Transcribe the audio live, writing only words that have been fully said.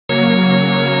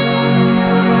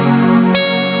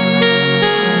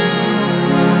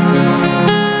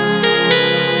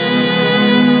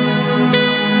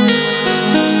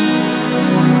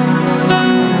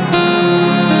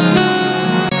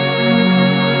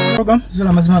program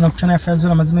Zula Mazima na kuchana ya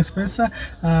Zula Mazima Express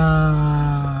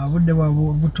budde wa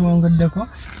butuongeddeko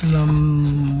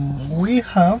we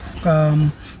have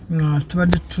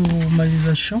tubadde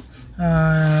tumaliza show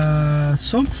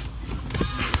so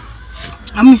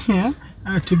I'm here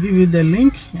to give you the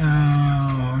link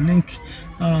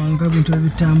nga bintu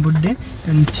ebitambudde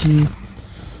nti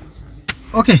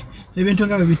okay ebintu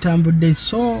nga bitambudde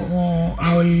so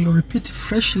I will repeat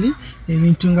freshly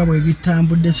ebintu nga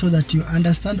bitambudde so that you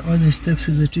understand all the steps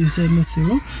that we say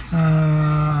through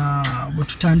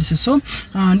bututandise so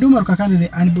ndumaruka kandi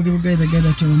the unbelievable the guy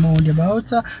that you know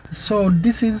about so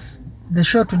this is the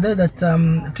show today that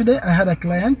today I had a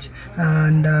client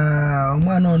and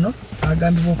omwana ono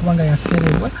agambibwa okubanga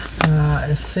yaferebwa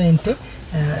sente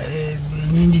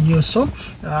nyingi nnyo so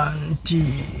nti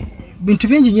bintu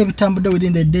bingi nnyo bitambudde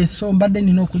within the day so mbadde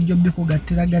nina okujja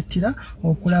bikugattira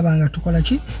okulaba nga tukola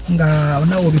ki nga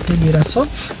nawe obitegeera so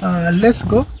let's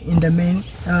go in the main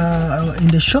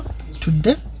in the show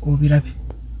today obirabe.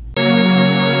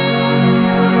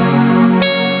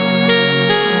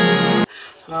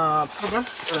 Program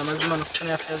Zula Mazima no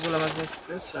kuchana ya Zula Mazima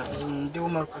Express ndi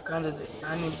umaruka kandi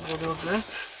ani blogger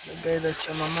the guy that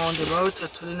your mama on the route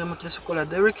tuline muteso kola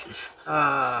Derek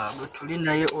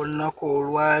tulina ye onako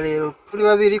olwaleero tuli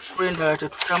babiri friend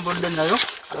tutambudde nayo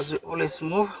as we always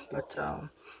move but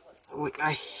we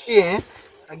are here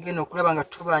again okulaba nga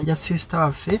tubanja sister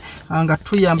waffe nga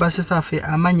tuyamba sister waffe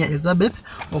amanya Elizabeth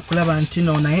okulaba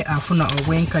ntino naye afuna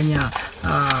obwenkanya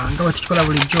nga batukola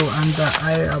bulijjo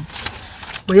and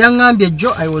Yangambye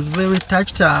Joe, I was very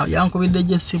touched. Yankubidde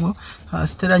jesimu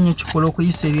stera nnyo kikola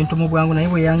okuyisa ebintu mu bwangu naye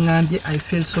bwe yangambye I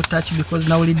feel so touched because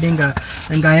nawulidde nga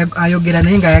ayogera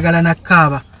naye nga ayagala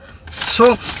nakkaaba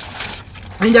so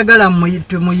njagala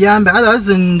muyambe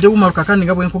otherwise ndi umaruka kandi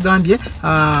nga bwe nkugambye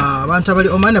abantu abali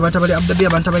Oman abantu abali Abu Dhabi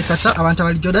abantu abali Qatar abantu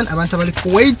abali Jordan abantu abali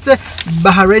Kuwait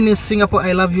Bahrain Singapore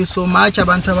I love you so much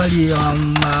abantu abali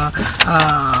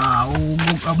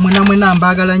mwena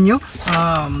mbagala nnyo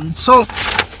so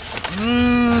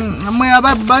mwe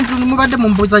abantu mubadde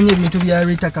mumbuza nnyo ebintu bya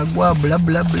Rita Kagwa bla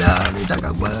bla bla Rita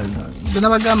Kagwa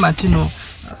nabagamba ntino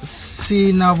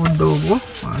sina buddobo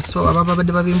so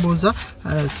ababadde babimbuza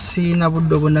sina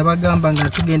buddobo nabagamba nga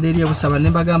tugenda eri obusaba ne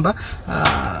bagamba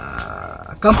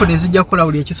companies zijja kukola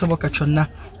buli ekisoboka kyonna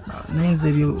nenze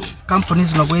ebyo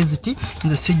companies no bweziti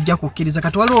nze sijja kukkiriza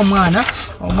kati waliwo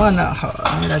omwana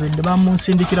nirabidde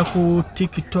bamunsindikira ku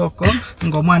TikTok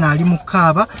ng'omwana ali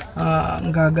mukaaba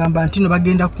ng'agamba nti no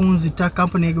bagenda kunzita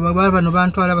company bano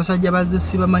bantwala basajja bazze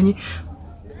sibamanyi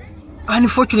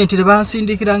unfortunately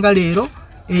bansindikira nga leero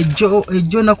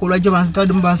ejo nakulwajo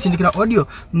bansindikira audio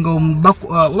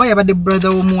ngo yabadde brother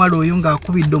w'omuwala oyo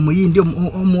ng'akubidde omuyindi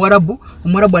omuwarabu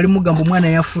ali mugamba omwana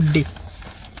yafudde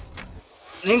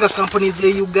naye nga companies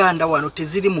e Uganda wano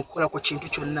teziri mukola ku kintu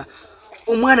kyonna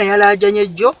omwana yalaajanye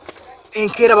jo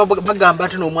enkeera bagamba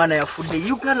nti n'omwana yafudde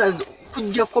Uganda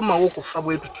kujja komawo okufa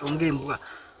bwe tutyonga embwa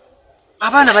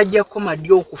abaana bajja koma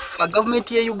ddyo okufa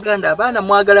government ye Uganda abaana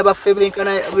mwagala baffe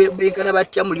benkana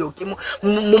batya mulyoke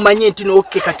mumanye nti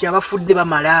n'okke kati abafudde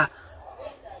bamala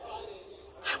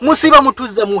musiba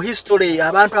mutuzza mu history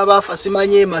abantu abafa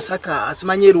simanye Masaka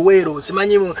simanye Luwero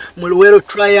simanye mu Luwero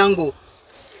triangle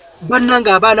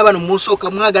bannanga abaana bano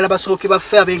musooka mwagala basooke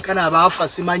baffe abenkana abafa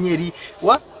simanye eri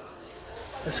wa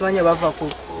simanye bava ku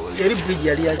eri bridge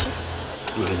yali yaki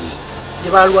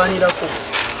gye balwanirako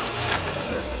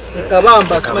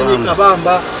Kabamba simanye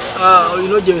Kabamba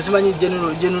je simanyi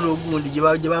general gundi je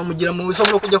bamugira mu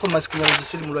bisobola kujja ko masikimero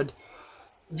zisiri mulwadde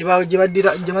je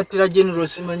batira general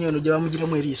simanyi ono je bamugira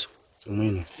mu eriso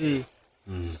omwino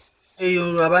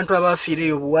eyo abantu abafiire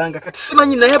yo buwanga kati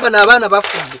simanyi naye bana abaana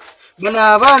bafudde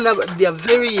bana abaana they are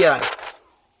very young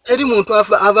teri muntu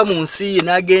ava mu nsi ye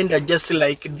nagenda just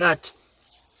like that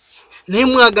naye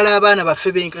mwagala abaana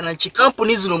baffe benkana ki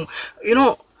companies no you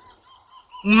know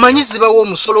manyiziba wo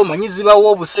musolo manyiziba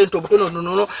wo busente obutono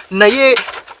no naye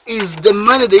is the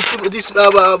money they put this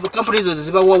companies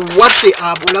ziba what they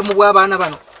are bulamu bw'abaana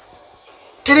bano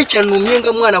tere kyanumye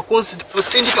nga mwana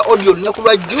kusindika audio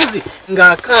nakulwa juzi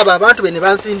nga akaaba abantu bene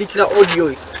bansindikira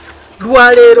audio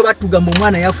lwaleero batugamba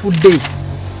omwana yafudde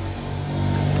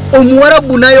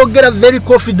omuwarabu nayogera very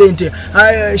confident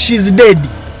she's dead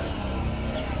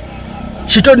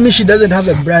she told me she doesn't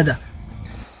have a brother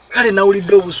kale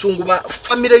nawulidde obusungu ba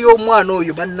family y'omwana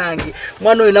oyo bannange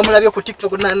mwana oyo namulabye ku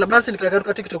TikTok na bansindikira katu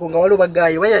ka TikTok nga waliwo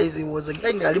bagayi waya was a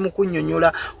guy nga ali mu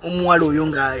kunnyonnyola omuwala oyo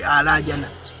nga alaajana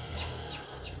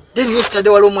then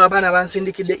yesterday waliwo abaana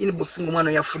bansindikidde inbox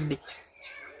ng'omwana yafudde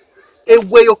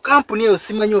egweyo company yo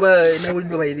simanyi oba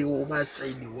nawulidde bayiri oba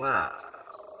side wa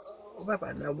oba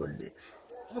banabodde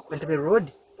oba Kwentebe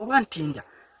road oba ntinda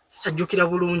sajjukira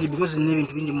bulungi because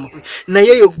n'ebintu bingi mu mutwe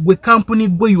naye yo gwe company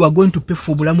gwe you are going to pay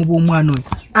for bulamu bw'omwana oyo.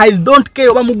 I don't care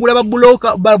oba mugula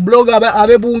ba blogger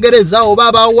abe Bungereza oba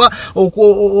abawa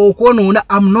okwonoona.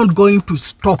 I'm not going to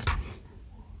stop.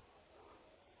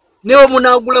 Newe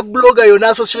munagula blogger yo na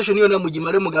association yo na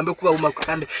mujimale mugambe kuba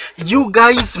umakande. You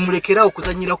guys mulekera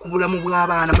okuzanyira ku bulamu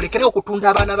bw'abaana, mulekera okutunda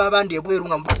abaana b'abandi ebweru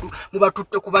nga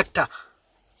mubatutte kubatta.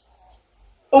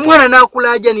 Omwana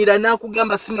nakulajanira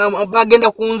nakugamba singa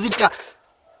bagenda kunzita.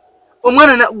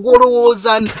 Omwana na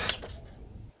golowooza.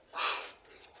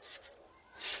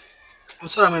 I'm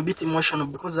sorry, I'm a bit emotional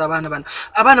because abana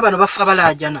bano bafa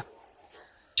balajana.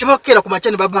 Tebakera ku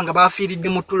machani babanga bafiiridde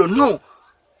mu tulo. No.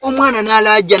 Omwana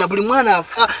nalajana, buli mwana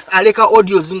afa aleka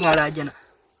audio zinga alajana.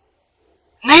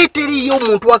 Naye teriyo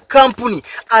omuntu wa company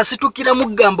asitukira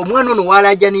mugamba mwana ono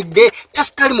walajanidde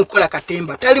tasitali mukola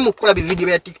katemba, tali mukola bividiyo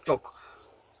bya TikTok.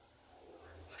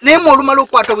 Naye olumala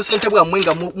okwata obusente bwammwe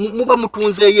nga muba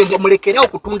mutunzeeyo embwa mulekera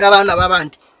okutunda abaana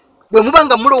b'abandi. Bwe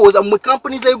mubanga mulowooza mu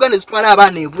company za Uganda zitwala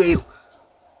abaana ebweru.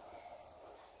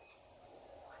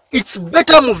 It's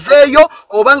better muveeyo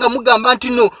obanga mugamba nti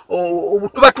no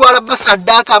tubatwala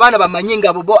basaddaaka abaana bamanye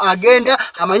nga bobo agenda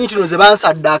amanyi nti no ze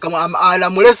bansaddaaka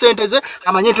alamule sente ze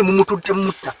amanye nti mumututte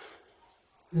mutta.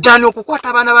 Dani okukwata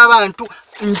abaana b'abantu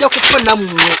nja kufuna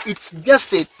mmwe. It's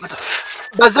just a matter.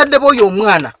 Bazadde boyo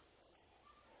omwana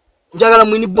njagala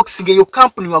mwini boxing your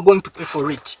company you are going to pay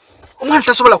for it. Omwana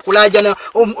tasobola kulajana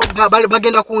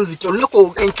bagenda kunzita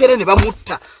olunako enkere ne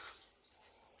bamutta.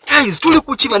 Guys, tuli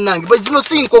kuchiba nangi but zino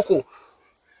si nkoko.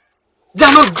 They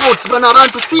are not goats bana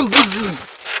abantu si mbuzi.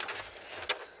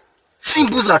 Si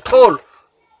mbuzi at all.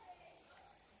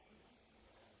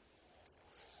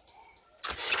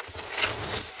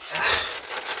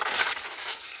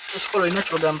 Esikolo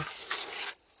inacho gamba.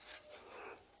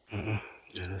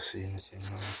 Jalo sina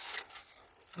chino.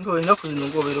 Ngo inako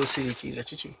zinongo bero sirikira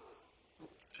chichi.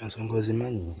 Ensongo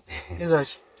zimanyi.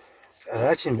 Ezachi.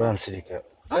 Arachi mbansirika.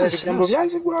 Jambo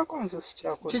byanzi gwa kwanza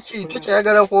sikyako. Chichi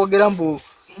tokyayagala kwogera mbu.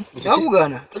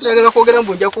 Yakugana. Tokyayagala kwogera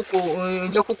mbu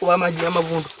nja kukuba amaji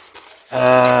amavundu.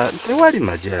 Tewali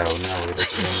majera onawe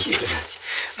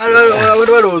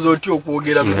Abantu balowooza otya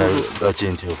okwogera mbu. Lwaki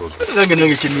nti okwogera?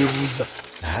 Nange kyeneebuuza.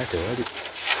 Tewali.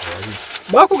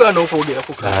 Bakugana okwogera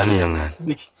ku kaani yangana.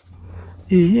 Beki.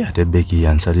 Ate Beki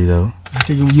yansalirawo.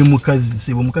 Ate ye mukazi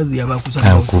sibo omukazi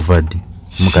yabakusana. Kuvaddi.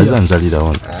 Mukazi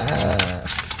ansalirawo.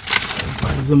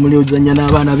 Ze muli ozanya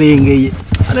n'abaana bengeye.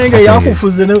 Anenge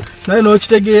yakufuze naye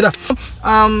n'okitegeera.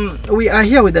 We are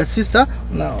here with a sister.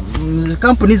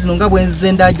 Companies zino nga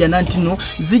bwenzenda jana ntino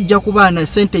zijja kubaana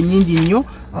sente nyingi nnyo.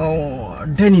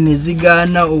 Deni ne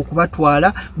zigaana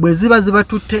okubatwala bwe ziba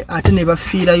zibatutte ate ne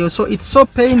bafiirayo. So it's so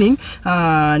paining.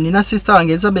 Nina sister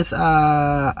wange Elizabeth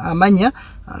amanya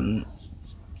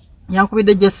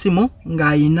yakubidde jessimu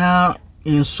ng'ayina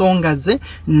ensonga ze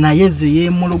naye ze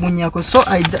yeemulugunyako. So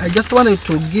I just wanted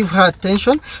to give her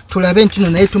attention tulabe ntino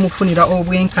naye tumufunira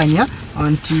obwenkanya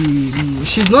nti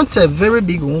she's not a very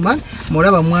big woman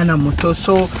mulaba mwana muto.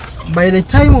 So by the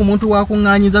time omuntu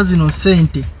wakuŋŋaanyiza zino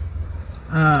sente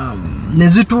ne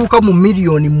zituuka mu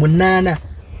miliyoni 8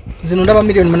 zino ndaba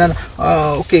miliyoni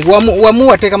 8. Okay, wamu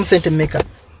wateeka mu sente mmeka?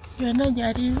 Yonna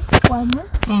gyali wamu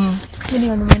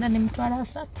miliyoni 9 ne mitwalo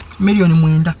 3. Miliyoni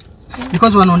 9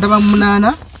 because wano ndaba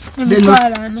 8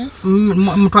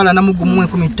 mutwalo 4 mu gumu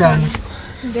 15.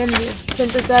 Then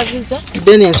sente za visa.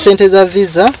 Then sente za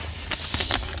visa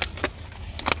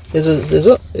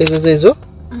ezo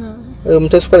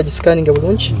mutasukola giscanning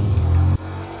bulungi.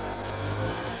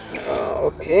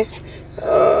 Okay.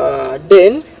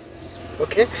 Then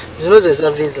okay, zino ze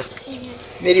za visa.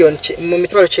 Yes. Miliyoni mu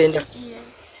mitwalo 9.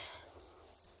 Yes.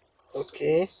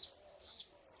 Okay.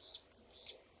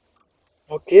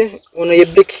 Okay, ono ye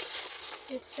Beki.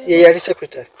 Yes. Ye yali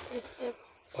secretary. Yes.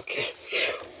 Okay.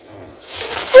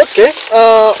 Okay,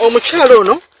 omukyalo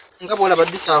ono nga bwolaba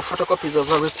these photocopies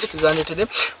of our receipts zanetede.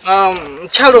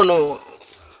 Mukyalo ono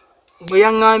bwe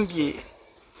yaŋŋambye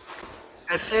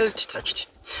I felt touched.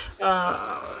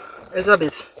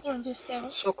 Elizabeth,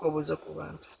 soko obuuze ku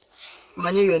bantu.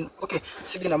 Manyi you okay,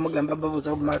 sigina mugamba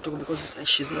babuuza ku matu because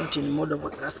she's not in mode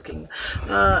of asking.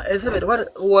 Elizabeth, what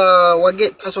wage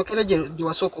kasokera je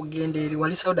wasoko ogenda eri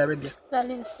wali Saudi Arabia?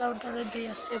 Lali Saudi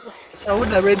Arabia sebo.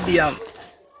 Saudi Arabia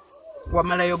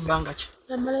wamalayo bbanga ki?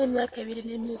 Namala emyaka 2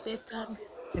 n'emyezi 5.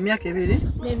 Emyaka 2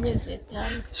 n'emyezi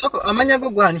 5. Soko amanya go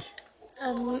gwani?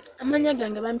 Amanya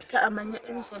gange bampita amanya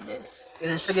Elizabeth.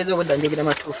 Era ntegeeza obudde njogera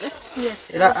matuufu.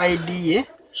 Yes. Era ID ye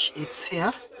it's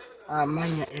here.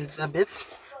 Amanya Elizabeth.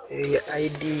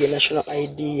 ID national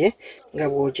ID nga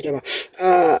bw'okiraba.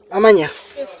 Amanya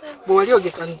bw'oli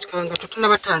ogekanga tutuna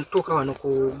batantuuka wano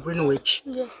ku Greenwich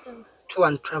Tour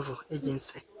and Travel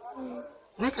Agency.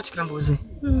 Naye kati kambuuze.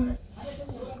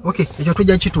 Okay, ekyo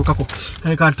tujja kituukako.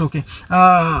 Katuuke.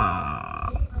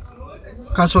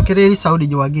 Kasookera eri Saudi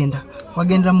gye wagenda.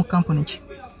 Wagendera mu company ki?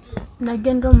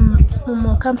 Nagenda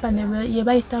mu company ye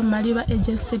bayita Maliba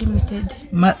Agency Limited.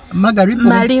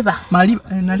 Maliba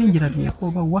nalingira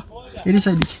ko bawa eri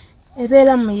Saudi ki?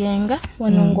 Ebeera Muyenga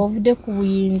wano ng'ovudde ku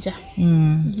Buyinja.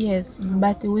 Yes,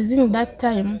 but within that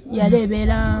time yali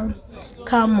ebeera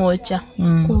Kamocha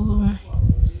ku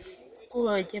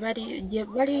gye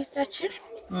bali tachi.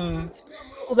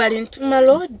 Ku Balintuma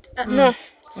Road. No,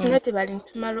 it's not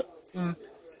Balintuma Road.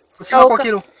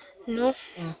 Kusima No.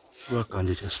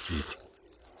 Wakandika street.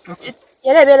 Okay.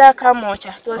 Yali ebeera Kamocha.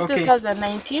 It was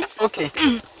 2019. Okay.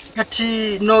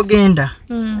 Kati nogenda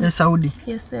Saudi.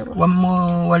 Yes, sir.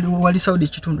 Wali Saudi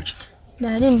kitundu ki?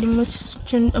 Nali ndi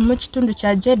mu kitundu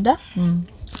kya Jeddah.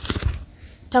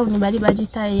 Town bali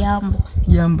bagita Yambo.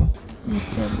 Yes,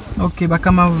 sir. Okay,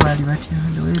 bakama bali batya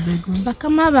ndowebego.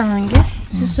 Bakama bange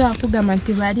siso akugamba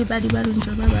nti bali balungi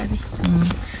oba babi.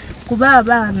 Kuba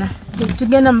abaana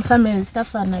tugenda mu family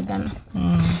zitafaanagana.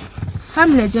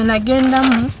 Family gye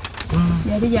nagendamu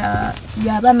yali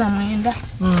y'abaana 9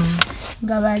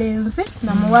 nga balenzi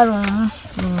na muwala omu.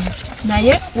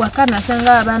 Naye waka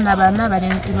nasanga abaana 4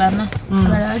 balenzi 4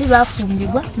 bali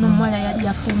bafumbirwa n'omuwala yali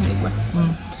yafumbirwa.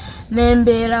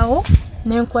 Nembeerawo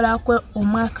nenkolako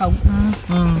omwaka gumu.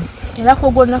 Era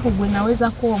ko gonna kugwe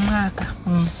nawezako omwaka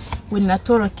we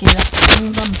natolokera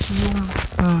ninva mu kiyumba.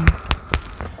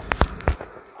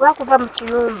 Kuva mu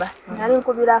kiyumba nali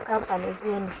nkubira kampani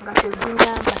zino nga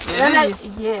tezinyamba.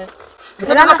 Yes.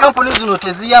 Era kampani zino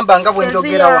teziyamba nga bwe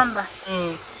njogerawa.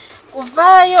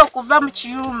 Kuva mu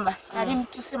kiyumba nali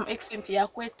mutuse mu accent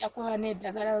yakweta kuba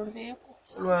n'eddagala nveeko.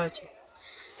 Lwaki?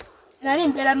 Nali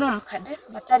mbeera n'omukadde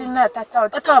batalina tata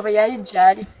waabwe yali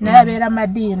gyali naye abeera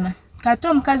Madiina. Kati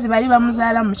omukazi bali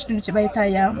bamuzaala mu kitundu kye bayita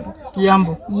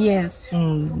Yambo. Yes.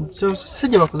 Si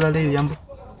gye bakuzaala eyo Yambo.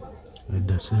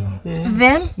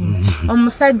 Then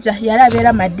omusajja yali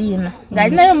abeera Madiina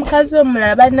ng'alinayo omukazi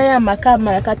omulala balinayo amaka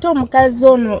amalala. Kati omukazi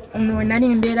ono nali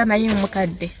mbeera naye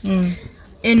omukadde.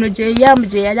 Eno gye Yambo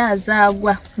gye yali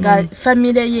azaagwa nga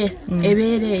famire ye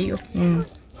ebeera eyo.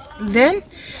 Then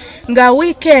nga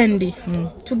weekend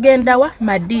tugenda wa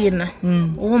Madiina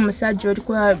omusajja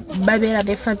olikuba babeera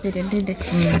ne famire nene.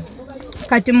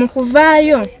 Kati mu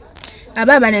kuvaayo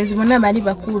abalenzi bonna bali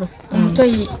bakulu.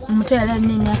 Omuto yali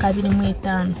alina emyaka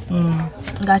 25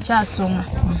 ng'akyasoma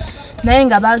naye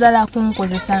nga baagala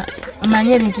kunkozesa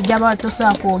omanye ebintu gy'abawa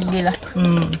tosobola kwogera.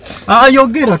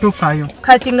 Yogera tofaayo.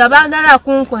 Kati nga baagala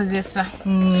kunkozesa.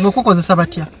 Okukozesa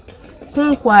batya?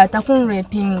 Kunkwata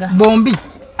kunrepinga. Bombi?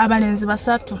 Abalenzi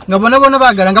 3. Nga bona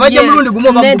baagala nga bajja mulundi gumu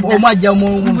omwajja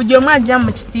buli omu ajja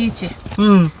mu kiti kye.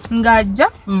 Ng'ajja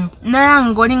naye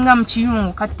ng'olinga mu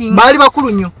kiyungu kati baali bakulu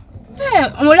nnyo.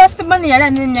 Last born yali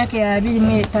alina emyaka ya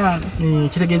 25.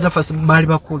 Kitegeeza first baali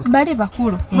bakulu. Bali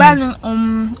bakulu.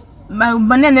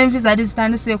 Bonna n'envi zaali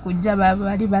zitandise kujja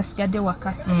bali basigadde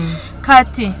waka.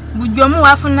 Kati buli omu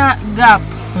waafuna gap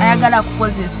ayagala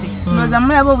kukozesa. Noza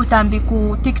mulaba obutambi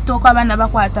ku TikTok abaana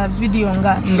bakwata video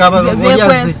nga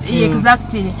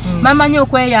exactly. Bamanyi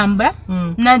okweyambula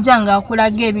najja nga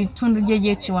akulaga ebitundu gye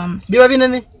gy'ekiwamu. Biba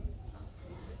binene?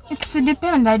 It's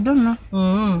depend, I don't know.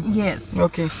 Yes.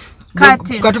 Okay.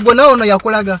 Kati bwona ono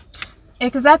yakulaga?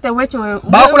 Exactly wecho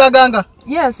bakulaganga?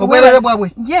 Yes. Obwerere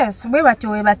bwabwe? Yes, bwe batyo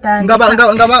we batandika.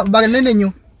 Nga banene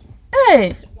nnyo?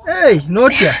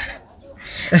 Notya.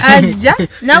 Ajja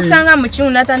nakusanga mu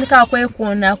kiwundu natandika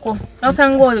kwekuonako.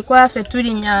 Nakusanga oli kwafe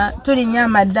tulinya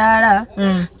amadaala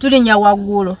tulinya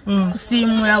waggulu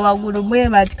kusiimula waggulu bwe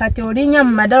bati kati olinya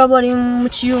mu madaala oba oli mu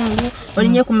kiyungu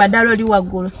olinye ku madaala oli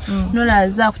waggulu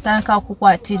nolaza kutandika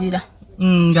okukwatirira.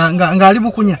 Nga ali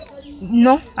bukunya?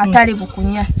 No, atali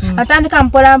bukunya. Atandika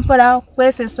mpola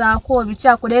kwesesaako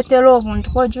bikyakuleetera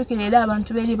obuntu kojjukirira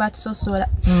abantu beri batusosola.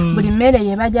 Buli mmere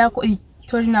ye bajjako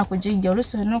tolina kugijja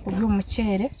olusobola n'okulya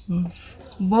omuceere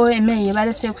bo emmere ye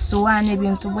balese kusuwaana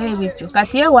ebintu bwe bityo.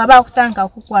 Kati ye waba akutandika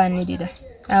kukwanirira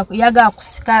yaga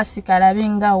kusikasika labe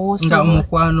nga woso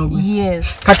omukwano gwe.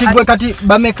 Yes. Kati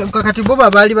bo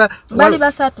bali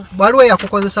 3. Waliwo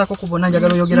yakukozesako kubona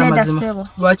njagala oyogera mazima.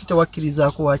 Lwaki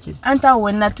tewakkirizaako wakiri? Anta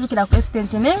we natuukira ku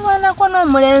estate nenwanako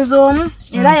n'omulenzi omu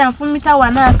era yanfumita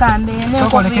wano akambe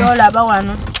n'enkovu y'olaba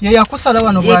wano. Ye yakusala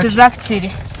wano bwaki?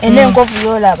 Exactly. N'enkovu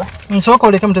y'olaba. Nsooka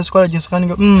oleke mutezikola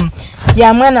gyesukaniga.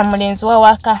 Ya mwana mulenzi wa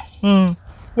waka.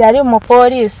 yali mu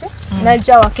police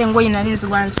najja wakengo inanizi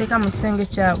wanziteka mu kisenge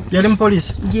kyawe yali mu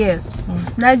police yes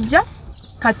najja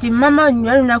kati mama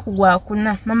yali nakugwa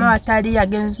kuna mama watali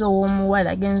yagenze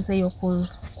omuwala agenzeyo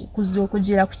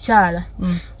kugira kukyala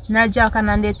najja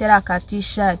akanandetera ka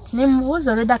t-shirt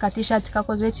nimubuuza oleda ka t-shirt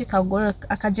kakoze eki kagolo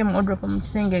akaje mu order mu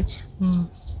kisenge kye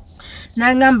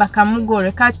nangamba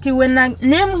kamugore kati we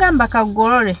nemugamba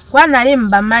kagorore kwanali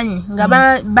mbamanyi nga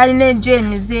balina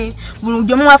ejemize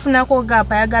bulujjo mwafunako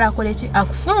gapa yagala koleki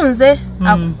akufunze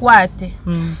akukwate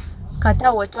kati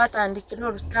awo twatandikira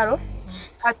olutalo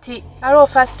kati alo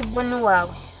first born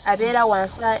wawe abeera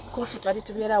wansi kofi twali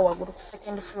tubeera waggulu ku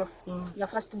second floor ya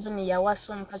first born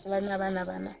yawaso omukazi balina abaana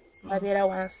bana babeera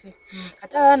wansi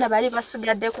kati abaana bali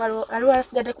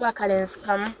basigadde kwa kalensi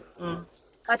kamu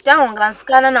kati awo nga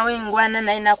nsikana nawe ngwana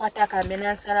naye nakwata akambe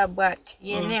nansala bwati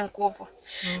yene enkovu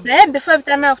naye before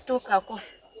bitana kutuukako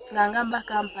nga ngamba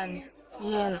kampani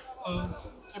yeno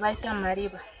ebayita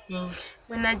Mariba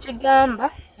bwe nagigamba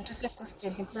ntuse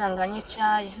president mpulanganye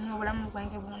kyaye n'obulamu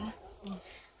bwange bwonna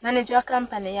manager wa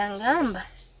kampani yangamba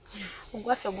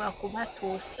ogwaffe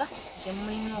gwakubatuusa gye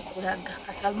mulina okulaga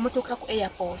kasaba mutuuka ku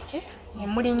airport ne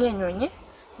mulinya enyonyi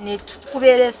ne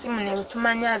tukubeera esimu ne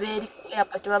tumanya abeeri ku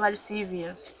airport baba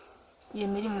receivings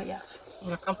y'emirimu yaffe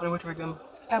kampani bwe tubagamba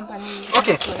kampani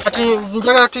okay kati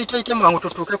njagala tuyite mwangu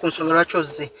tutuuke ku nsonga lwaki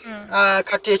ozze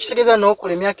kati ekitegeeza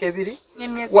n'okola emyaka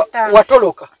 2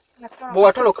 watoloka bwe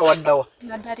watoloka waddawa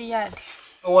Nadariyadi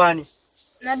wani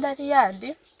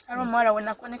Nadariyadi alo mwala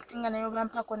wena connectinga nayo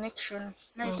bampa connection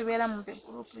naye tubeera mu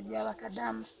group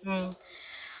gy'abakadamu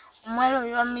omwala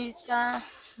oyo bamuyita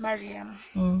Mariam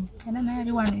era naye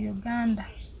ali wano Uganda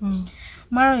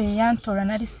mwala oyo yantola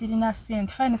nali sirina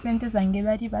sente fine sente zange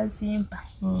bali bazimpa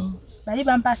bali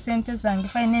bampa sente zange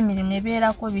fine emirimu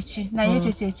ebeerako biki naye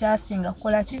ekyo kyekyasinga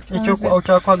kukola ki ekyo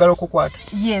okyakwagala okukwata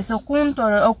yes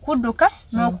okuntola okudduka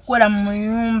n'okukola mu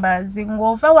nyumba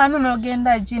zingova wano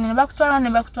n'ogenda jini ne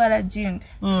bakutwala jindi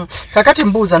kakati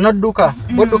mbuuza nodduka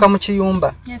bodduka mu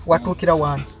kiyumba watuukira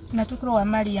wani natuukira wa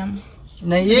Mariam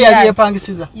naye yali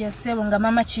yepangisiza yes sebo nga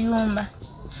mama kiyumba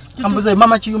kambuza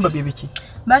mama kiyumba bye biki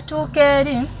batuuka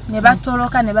eri ne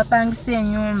batoloka ne bapangisa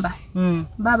ennyumba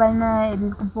baba ina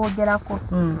ebikuboogerako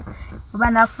oba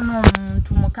nafuna omuntu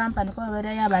mu kampani kuba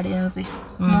babeerayo abalenzi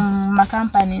mu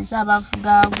makampani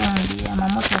abavuga gundi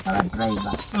amamotoka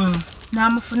badriver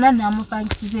namufuna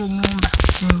namupangisiza ennyumba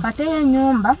kate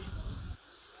ennyumba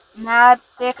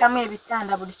nateekamu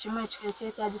ebitanda buli kimu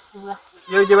ekyetagisibwa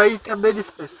yo gye bayita bed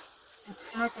space it's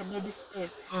not a bed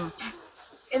space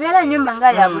ebeera ennyumba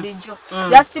nga ya bulijjo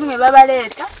just mwe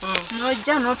babaleeta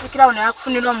n'ojja n'otuukirawo ne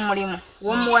bakufunira omulimu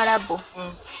w'omuwalabo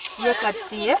ye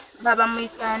katiye baba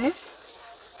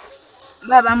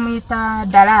muyita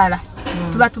dalala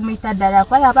tuba tumuyita dalala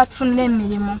kwa yaba tufunira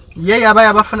emirimu ye yaba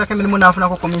yabafunako emirimu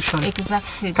n'afunako commission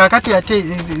exactly kakati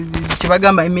ate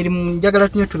kibagamba emirimu njagala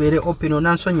tunyo tubeere open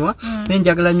onansonyiwa ne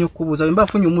njagala nnyo okubuuza bwe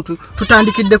mbafunye omuntu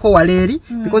tutandikiddeko waleeri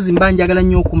because mba njagala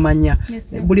nnyo okumanya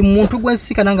buli muntu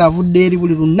gwensika nga avudde eri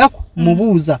buli lunaku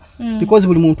mubuuza because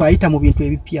buli muntu ayita mu bintu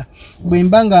ebipya bwe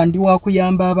mba nga ndi wa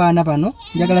kuyamba abaana bano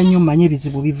njagala nnyo mmanye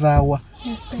ebizibu bivaawa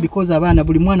because abaana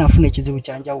buli mwana afuna ekizibu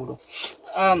kyanjawulo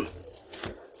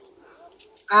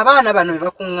abaana bano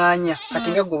bebakuŋŋaanya kati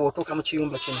nga gwe bw'otuuka mu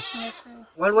kiyumba kino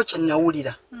waliwo kye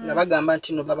nnawulira nga bagamba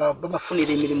nti no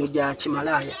babafunira emirimu gya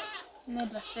kimalaaya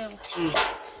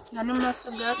nga ne mu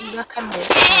maaso ga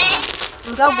kamera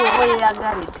nga bw'oba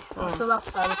yeyagalidde osobola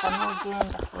kupaluka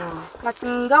n'ogenda kati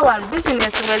nga wano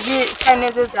bizinesi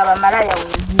wezifanezeza abamalaaya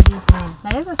weziri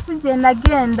naye zo si gye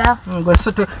nagenda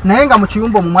naye nga mu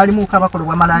kiyumba omwo mwalimu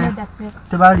abakolebwa malaaya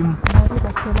tebalimu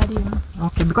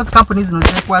okay because companies zino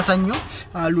zekwasa nnyo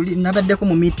nabaddeko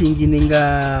mu meeting nga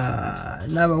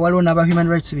waliwo n'aba human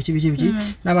rights biki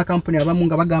n'aba company abamu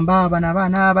nga bagamba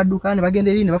abaana badduka ne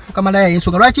bagenda eri ne bafuuka malaaya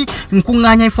y'ensonga lwaki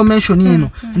nkuŋŋaanya information eno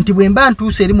nti bwe mba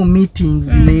ntuuse eri mu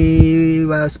meetings ne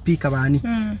ba speaker baani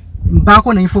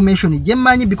mpaako na information gye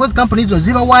mmanyi because companies zo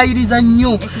zibawaayiriza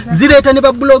nnyo zireeta ne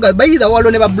babloga bayiza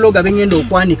waliwo ne babloga bengenda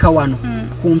okwanika wano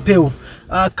ku mpewo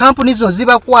companies zo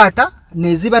zibakwata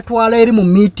ne zibatwala eri mu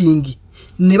meeting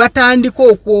ne batandika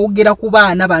okwogera ku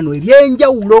baana bano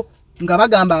ebyenjawulo nga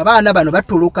bagamba abaana bano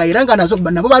batoloka era nga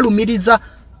nabo balumiriza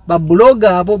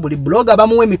babloga abo buli bloga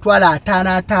bamuwa emitwalo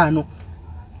 5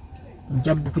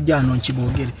 nja kujano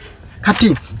nkiboogere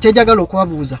kati kyejagala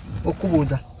okubuuza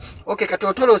okay kati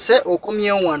otolose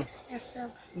okomyewo wano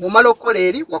bw'omala okukola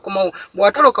eri wakomawo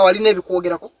bw'atoloka walina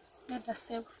ebikwogerako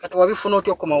kati wabifuna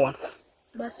otya okoma wano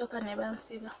basooka ne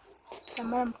bansiba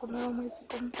tamala mukomewo omwezi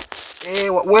gumu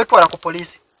weetwala ku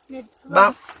poliisi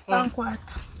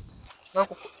bankwata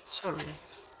sorry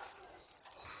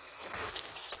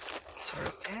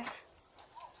Sorry.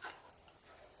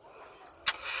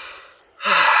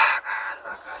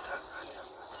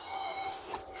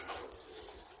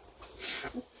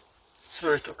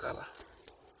 Sorry to cover.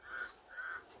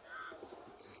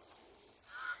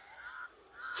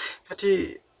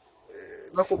 Kati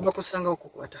bakusanga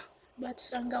okukwata.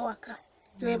 Batusanga waka.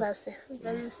 Twebase.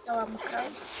 Yali sawa mukaaga.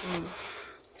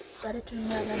 Twali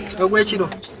tulina abaana. Ogwekiro.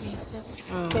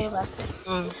 Twebase.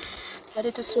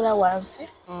 Twali tusula wansi.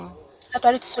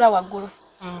 Twali tusula waggulu.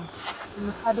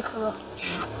 Musadi fulo.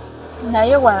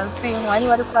 Naye wansi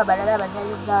wali kwa balala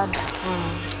Abanya-Uganda.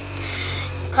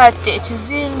 Kati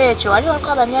ekizimbe ekyo wali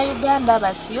waliko Abanya-Uganda,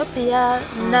 Aba-Ethiopia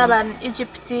n'aba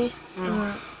Egypt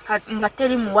nga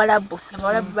teri Muwarabu.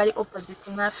 Abawarabu bali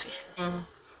opposite naffe.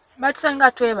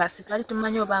 Batusanga twebase twali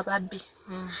tumanyi oba ababbi.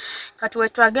 Kati we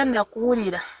twagenda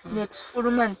kuwulira ne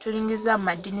tufuluma ne tulingiza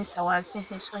amadinisa wansi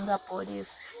ne tusanga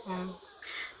poliisi.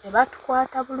 Ne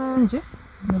batukwata bulungi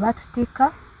ne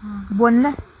batutika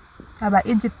bonna aba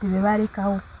Egypt be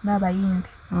balekawo n'Abayindi.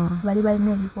 Bali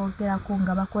balina ebikwogerako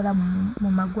nga bakola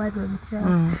mu magwaliro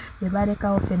bikyamu be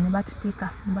balekawo ffe ne batutika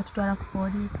ne batutwala ku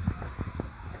poliisi.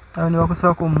 Awo ne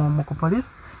bakusibako ku poliisi?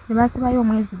 Ne basibayo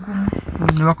omwezi gumu.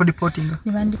 Ne bakudipotinga?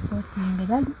 Ne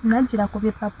bandipotinga. Nagira ku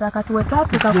bipapula kati we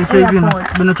twatuuka ku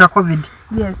airport. Bino kya COVID?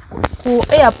 Yes, ku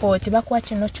airport bakuwa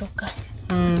kino kyokka.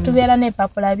 Tubeera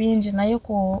n'ebipapula bingi naye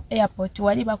ku airport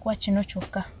wali bakuwa kino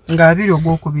kyokka. Nga abiri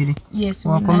ogwokubiri? Yes.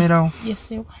 Wakomerawo?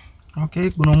 Yes. Okay,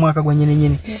 guno omwaka gwa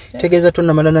nyenyini. Tegeeza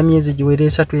tonnamala na myezi giwera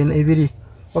 3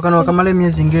 wakano wakamala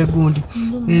emyezi ng'egundi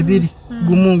 2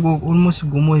 gumu almost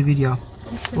gumu 2 awo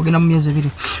ogenda mu myezi 2.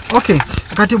 Okay,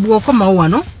 kati bw'okomawo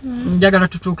wano njagala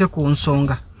tutuuke ku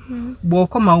nsonga.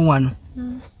 Bw'okomawo wano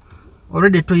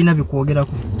already toyina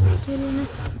bikwogerako?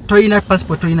 Toyina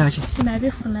passport, toyina ki?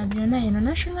 Nabifuna byonna eno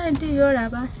national ID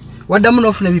yolaba. Waddamu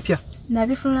n'ofuna bipya?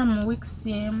 Nabifuna mu weeks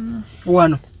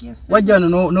wano. Yes. Wajja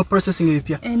wano no processing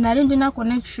ebipya? Nali ndina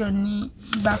connection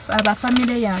aba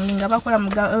family yange nga bakola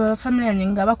mu family yange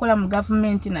nga bakola mu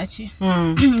government naki.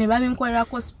 Ne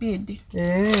babinkolako speed.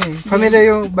 Family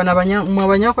yo bana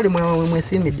abanyakole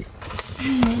mwesimide.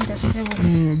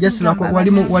 Just lako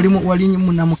walimu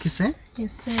munamukise?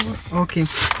 Yes. Okay.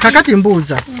 Kakati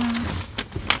mbuuza.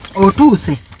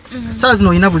 Otuuse. Saa zino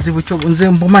olina buzibu kyo nze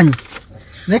mbumanyi.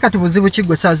 Naye kati buzibu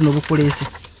kigwe saa zino bukuleese?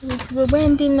 Buzibu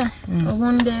bwendina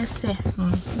obundeese.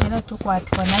 Era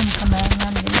tukwatikwa naye Mukama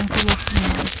yanyambye n'enkulesi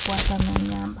n'okukwata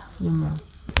n'onyamba.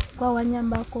 Kwa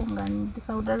wanyambako nga ndi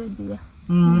Saudi Arabia.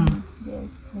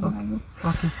 Yes.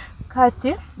 Okay.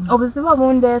 Kati obuzibu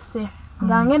obundeese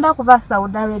nga ngenda kuva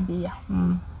Saudi Arabia.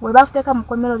 We bakuteeka mu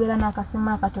kkomero beera n'akasimu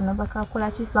akatono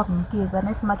bakakola ki bakukkiriza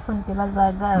ne smartphone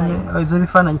tebazaagala. Ezo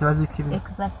bifaananyi tebazikkiriza.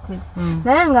 Exactly.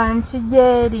 Naye nga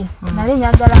nkijjeeri nali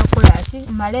nyagala kukola ki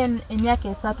male emyaka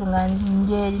 3 nga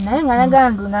njeri naye nga nyagala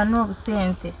nduna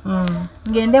n'obusente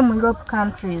ngende mu Europe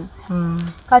countries.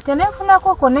 Kati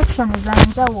nenfunako connection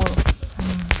zanjawulo.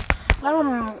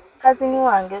 Namu kazini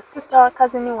wange, sister wa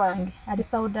kazini wange ali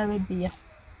Saudi Arabia.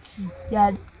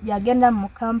 Yagenda mu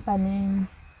company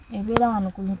ebeera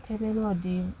wano ku Ntebe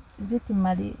Road ziti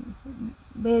mali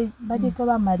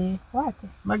bagitoba mali wate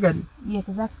Magari.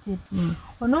 Exactly.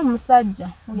 Ono omusajja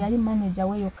yali manager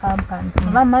w'eyo company.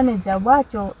 Oba manager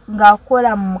bwatyo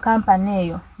ng'akola mu company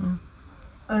eyo.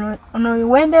 Ono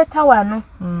wendeeta wano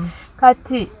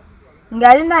kati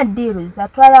ng'alina deals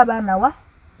atwala abaana wa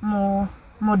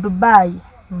mu Dubai.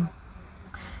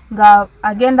 Nga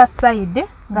agenda side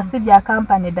nga si bya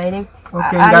company direct.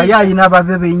 Okay, nga yalina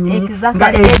ababebe nyinyi nga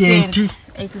agent.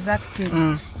 Exactly.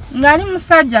 Ngali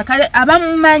musajja kale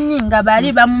abamumanyi nga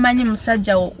bali bamumanyi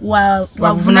musajja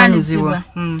wa vunanizibwa.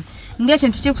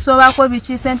 Ng'ekintu kikusobako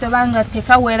biki sente banga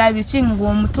tekawera biki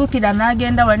ng'omutuukira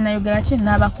n'agenda wali nayogera ki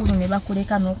n'abakulu ne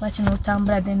bakuleka n'okwa kino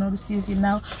otambula then olusiivi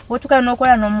nawe otuuka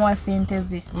n'okola n'omuwa sente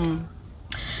ze.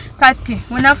 Kati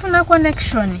wenafuna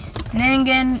connection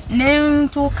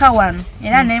nentuuka wano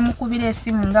era nemukubira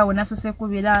esimu nga wenasose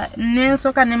kubira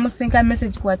nensoka nemusinka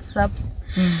message ku WhatsApp.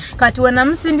 Kati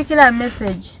wenamusindikira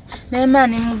message nema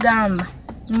nemugamba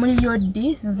muri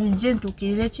yodi nzinje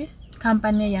ntukirire ki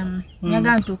company yamu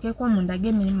nyaga ntuukeko mundage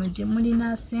emirimu gye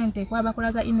mulina sente kwa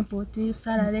bakolaga input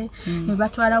salary ne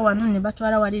batwala wano ne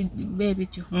batwala wali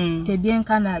bebityo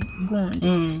tebyenkana gundi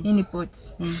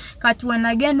inputs. Kati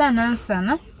wenagenda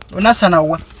nansana onasana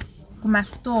wa ku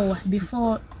store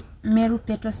before Meru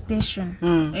petrol station.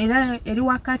 Era eri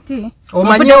wakati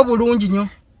omanyi obulungi nyo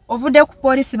ovude ku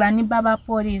police bani baba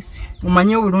police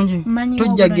omanyi obulungi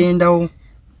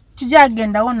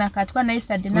tujagendawo nakatwa na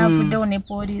isade navudewo ne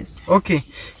police. Okay,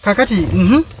 kakati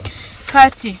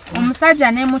kati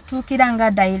omusajja ne mutuukira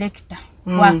nga director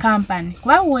wa company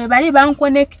kwa we bali ban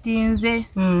connectinze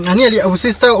ani yali o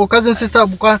sister o cousin sister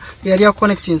buka yali ya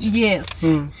connectinze yes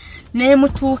ne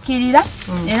mutukirira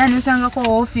era nisanga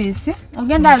ko office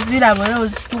ogenda azira bwe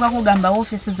ozituka kugamba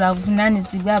office za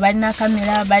vunanizibwa bali na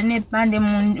kamera bali ne pande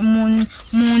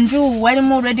munju wali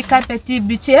mu red carpet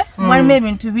biche wali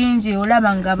ebintu bingi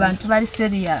olaba nga abantu bali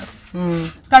serious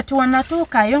kati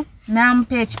wanatukayo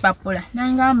nampe ekipapula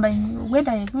nangamba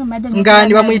wenda yegomba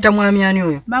ngani bamuyita mwami ani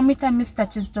oyo bamuyita Mr.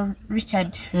 Chisto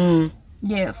Richard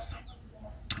yes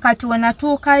kati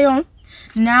wanatukayo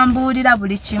nambulira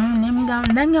buli kimu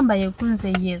nangamba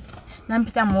yekunze yes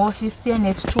nampita mu office ye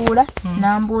netutula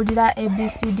nambulira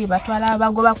ABCD batwala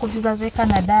abagoba ku visa ze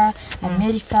Canada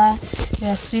America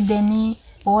Sweden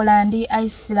Holland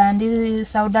Iceland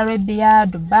Saudi Arabia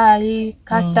Dubai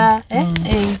Qatar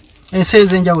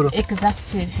enseze njawulo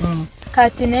exactly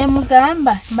kati ne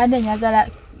mugamba mbadde nyagala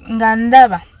nga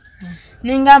ndaba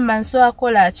ningamba nso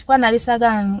akola chikwa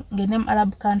nalisaga ngene mu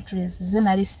Arab countries zo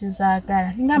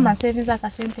nalisizagala ningamba savings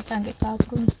akasente kange ka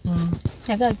 10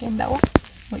 nyaga genda wa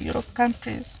mu Europe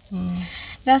countries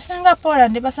nasanga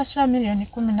Poland basasha milioni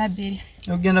 12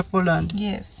 ogenda Poland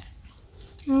yes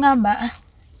ngamba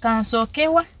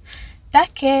kansokewa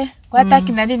take kwa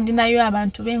taki nali ndinayo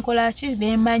abantu benkola ki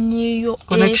bemanyiyo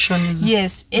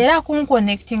yes era kun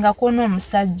connectinga kono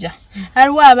omusajja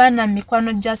aliwo abana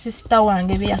mikwano ja sister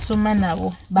wange be yasoma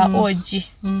nabo ba OG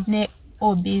ne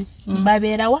OBs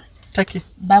baberawa taki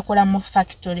bakola mu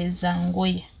factory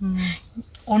zangoye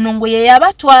ono ngoye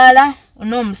yabatwala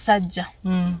ono omusajja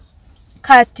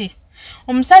kati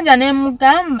omusajja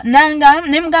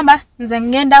nemugamba nze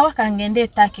ngenda waka ngende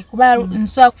taki kuba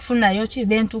nso kufuna yo ki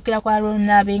bentukira kwa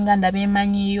rona benganda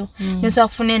bemanyiyo nso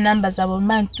kufuna enamba zabo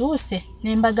mantuse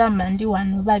nembagamba ndi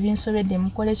wano babinsobedde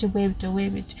mukole kibwebito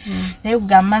webito naye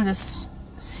kugamba nze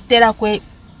sitera kwe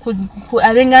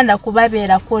abenganda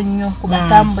kubabera ko nnyo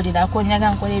kubatambulira ko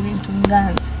nyaga nkole ebintu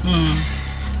nganze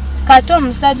kati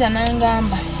omusajja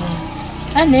nangamba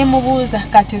anemubuuza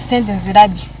kati sente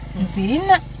nzirabye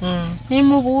nzirina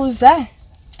nimubuuza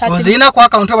kati ozirina ku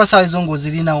account obasawe zongo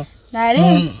zirinawo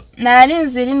nali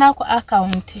nzirina ku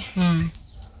account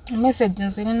message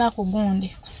nzirina ku gundi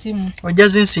ku simu ojja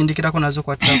zinsindikirako nazo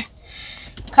kwa trap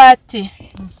kati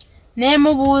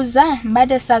nemubuuza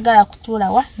mbadde sagala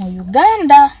kutuula wa mu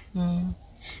Uganda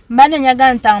mbadde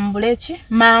nyaga ntambule ki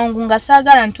mangu nga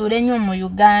sagala ntuule nnyo mu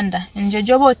Uganda nje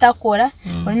joba otakola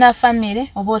olina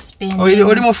family oba ospendi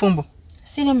oli mufumbo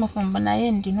siri mufumbo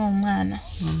naye ndina omwana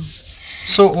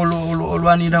so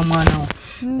olwanira mwana wo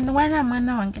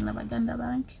mwana wange na baganda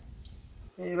bange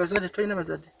bazadde toyina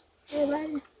bazadde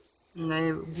sebali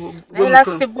naye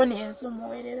last born yenzo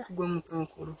muwerera gwe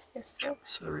mukuru yes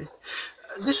sorry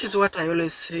this is what I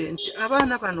always say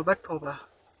abana bano batoba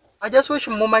I just wish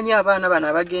mumanyi abana bana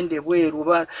abagende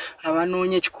bweru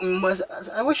abanonye ekikumi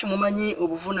wish mumanyi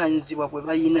obuvunanyizibwa bwe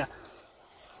bayina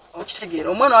okitegeera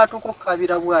omwana watuuka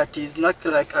okukabira bwati is not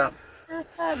like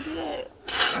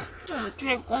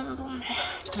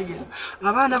kitegeera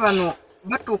abaana bano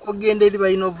batuuka okugenda eri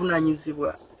balina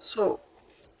obuvunanyizibwa so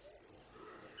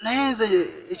naye nze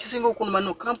ekisinga okunuma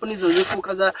no kampuni zo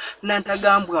zifuuka za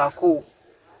nantagambwako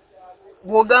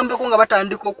bwogambako nga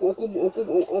batandika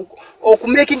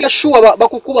okumakinga sure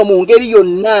bakukuba mu ngeri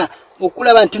yonna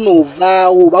okulaba nti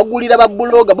novaawo bagulira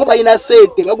babuloga bo balina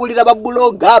sente bagulira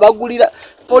babuloga bagulira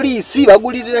polisi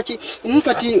bagulirira ki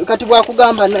kati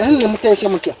bwakugamba nemuteesa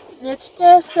mutya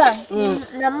netutesa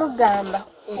namugamba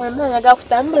wemba yaga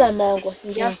kutambula mango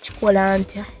nja kikola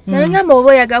ntya nangamba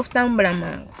obo yaga kutambula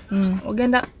mango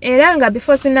ogenda era nga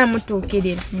before sina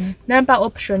mutuukirira nampa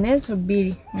option ezo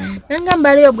bbiri nangamba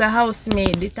aliyo bwa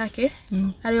housemaid take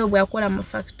aliyo bwa kola mu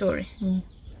factory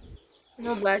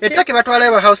no bwa etake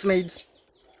batwala ba housemaids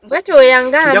bwati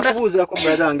oyangamba njakubuuza ko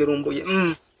brother wange rumbuye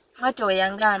bwati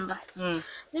oyangamba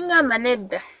ningamba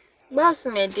nedda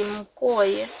housemaid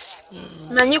mukoye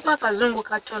manyi kwa kazungu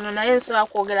katono naye nso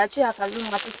akwogera ki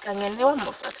akazungu atika ngendewa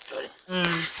mu factory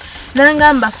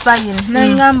nangamba fine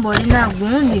nangamba olina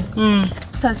gundi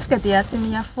certificate ya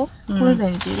simu yafo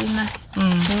kunze njirina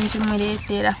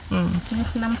nenjimuleetera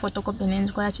nfuna mu photocopy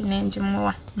nenjikola ki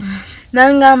nenjimuwa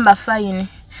nangamba fine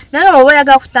nangamba oba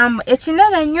yaga kutamba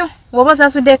ekinene nnyo oba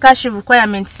osasudde cash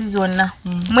requirements zonna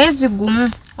mwezi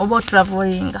gumu oba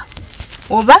travelinga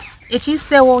oba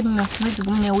ekiseewo nnyo mwezi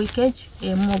gumu ne weekage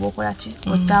emu oba okola ki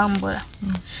otambula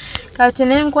kati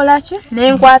nenkola ki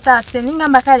nenkwata ase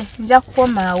ningamba kale nja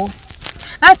kukomaawo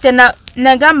ate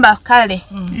nagamba kale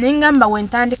ningamba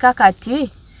wentandika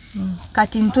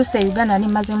kati ntuse Uganda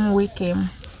nimaze mu week emu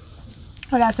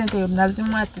ola sente yo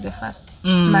nazimu at the first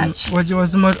match waje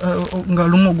wazima nga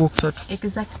lumu gwokusatu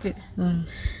exactly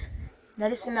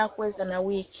nali sinakweza na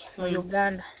wiki mu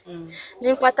Uganda.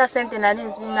 Ninkwata sente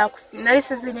nali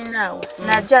sizirinaawo.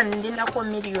 Najja ndinako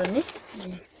milioni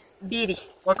 2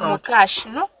 mu cash,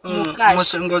 no? Mu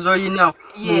cash. Ngozo yina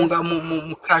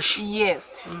mu cash.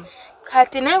 Yes.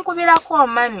 Kati nenkubirako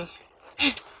mami.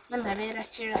 Nabeera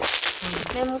kira.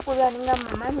 Nemukubira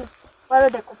ningamba mami.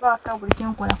 Walode kupa waka buli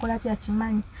kinkola kola kya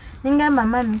kimanyi. Ningamba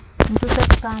mami ntuse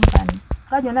ku company.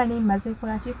 Kajo nali maze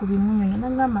kola ki ku bimunyo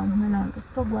nangamba mwana wange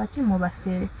togwa ki mu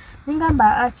Obufere.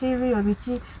 Ningamba achiriyo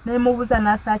biki nemubuza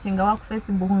na search nga wa ku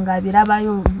Facebook nga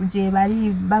birabayo je bali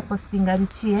ba postinga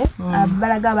biki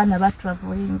balaga bana ba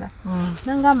travelinga.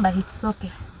 Nangamba it's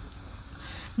okay.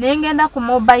 Nengenda ku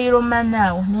mobile money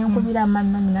awo nenkubira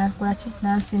mami nakola ki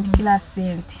nansindikira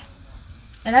sente.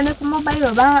 Era ne ku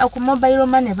mobile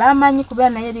money bamanyi kubera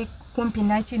naye eri kumpi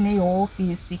naki neyo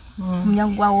office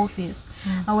munyango gwa office.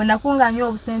 Awo nakunganya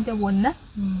obusente bwonna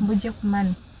bujje ku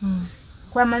mani.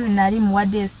 Kwa mami nali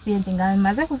muwadde sente nga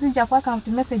maze kuzijja kwa account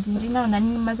message njina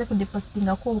nani maze ku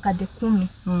depositinga ko obukadde 10.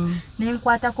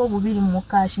 Nenkwata ko bubiri mu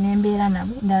cash nembeera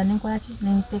nabo ndala nenkola ki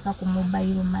nenziteeka ku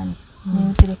mobile money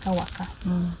nenzireka waka.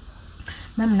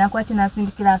 Mami nakwati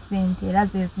nasindikira sente era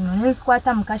zezino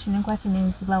nenzikwata mu cash nenkwati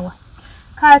nenzibawa.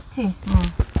 Kati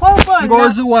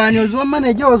ngozi wani ozuwa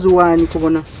manager ozuwani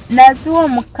kubona naziwo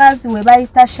mukazi we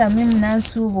bayita Shamim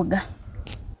Nansubuga.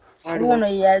 Wuno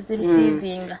yazi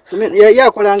receiving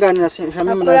yakolanga na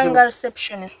Shamim Nansubuga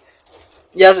receptionist.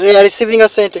 Yes, we are receiving a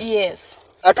sent. Yes.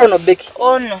 Atono beki.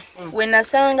 Ono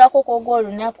wenasanga ko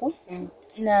olunaku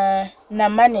na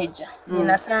manager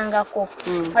ninasanga ko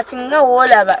kati nga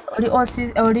wolaba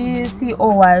oli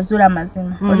CEO wa Zula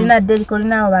mazima olina deliko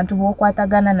olina abantu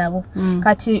bokwatagana nabo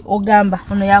kati ogamba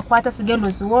ono yakwata sigendo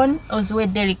ziwoni oziwe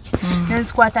delik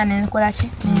nenzikwata nenkola ki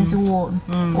nenziwo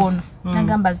ono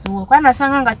nangamba ziwo kwa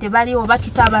nasanga nga tebali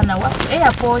obatuta abana wa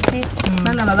airport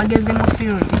nanga bageze mu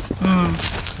field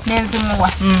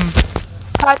nenzimuwa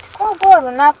kati ko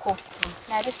olunaku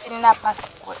nali sirina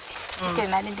passport. Okay,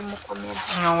 nali ndi mukomera.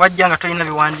 Wajjanga toyina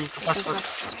biwandiiko passport.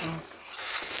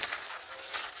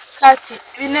 Kati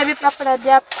bine bipapula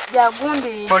bya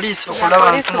gundi police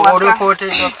okulaba report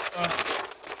ezo.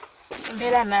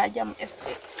 Mbera naja mu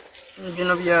estate.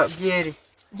 Bino bya byeri.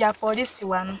 Ja police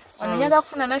wano. Wanyaga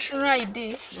kufuna national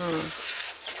ID.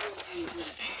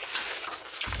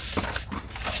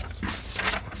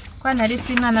 Kwa nali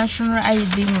sina national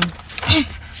ID.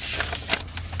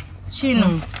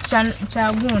 Chino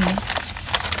cha gundi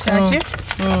chachi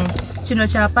chino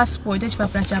cha passport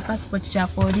ekipapula cha passport cha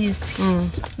police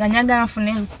ganyaga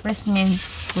nfune replacement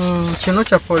chino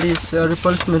cha police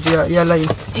replacement ya line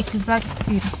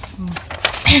exactly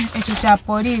ekyo cha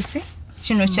police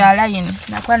chino cha line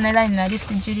nakwa na line nali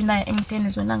sijiri na MTN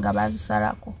zona nga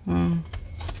bazisalako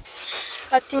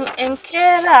kati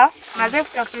enkera maze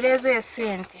kusasula ezo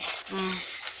esente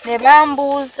ne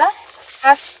bambuza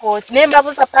passport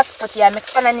nembabuza passport ya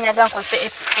mekana ni yaga nkose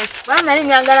express bana ni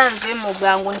nyagala nve mu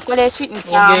bwangu nikole eki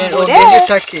ntambule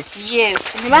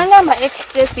yes nibangamba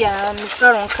express ya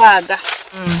mitwalo nkaga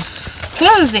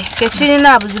kunze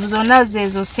tekirina abuzibu zonna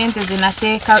zezo sente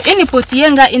zinateeka input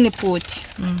yenga input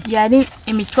yali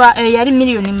yali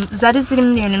milioni zali ziri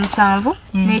milioni 7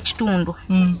 n'ekitundu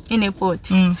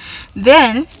input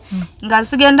then nga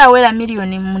zigenda wera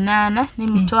milioni 8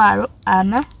 n'emitwalo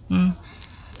 4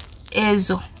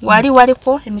 ezo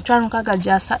waliko emitwalo nkaga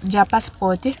ja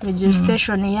passport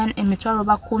registration yani emitwalo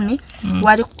 10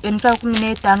 wali emitwalo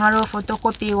 15 waliwo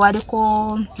photocopy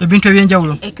waliko ebintu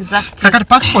ebyenjawulo exactly kati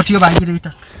passport yo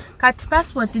bangireta kati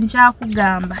passport ncha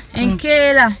kugamba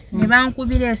enkera ne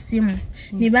bankubira esimu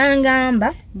ne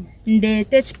bangamba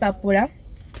ndete ekipapula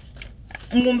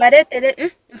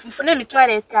ngumbaretere mfune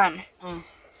emitwalo 5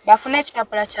 bafune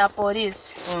ekipapula cha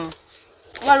police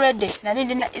already nali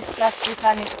ndina East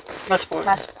African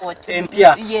passport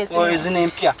empia yes zina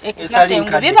empia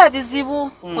exactly biba bizibu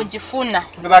kujifuna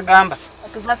bagamba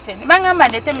exactly bangamba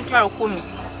ndete mitwalo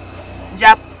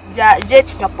 10 ja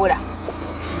ekipapula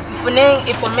mfune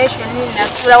information na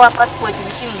sura wa passport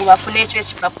bichingu bafune ekyo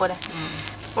ekipapula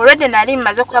already nali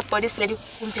maze kwa police eri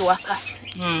kumpi waka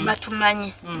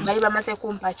batumanyi bali bamaze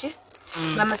kumpachi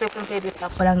bamaze kumpa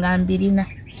ebipapula ngambirina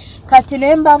kati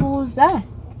nembabuuza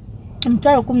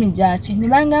mitwalo 10 jachi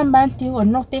nibangamba nti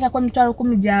olina okuteeka kwa mitwalo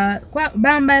 10 ja kwa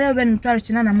bambala oba mitwalo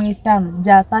 85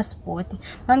 ja passport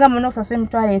banga muno osasula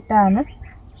mitwalo 5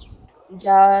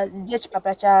 ja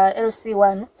ekipapula cha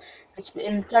LC1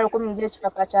 emitwalo 10 ja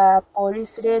ekipapula cha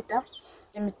police letter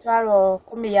emitwalo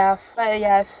 10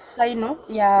 ya final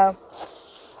ya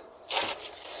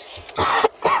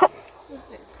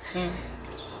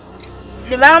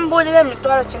libambulire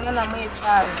emitwalo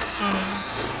 95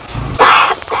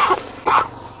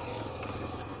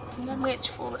 Namwe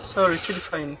ekifuba. Sorry, kiri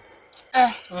fine.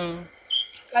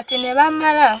 Kati ne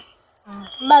bamala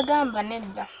mbagamba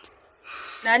nedda.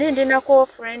 Nali ndinako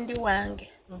friend wange.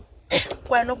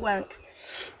 Kwano gwange.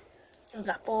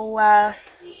 Nga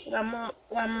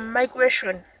wa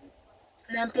migration.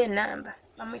 Nampe namba.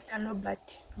 Bamwita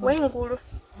Nobati. Wengulu.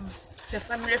 It's a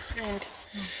family friend.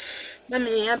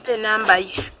 Mami yampe namba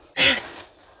ye.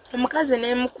 Omukazi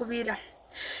ne mukubira.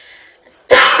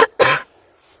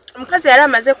 Omukazi yali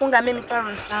amaze kungamba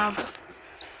emitwalo 7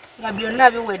 nga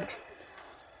byonna biwedde.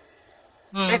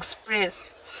 Express.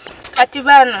 Kati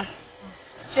bano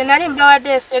kye nali mbawadde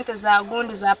esente za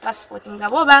gundi za passport nga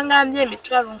bo bangambye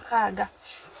emitwalo 6.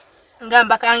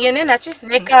 Ngamba kangende naki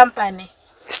ne company.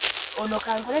 Ono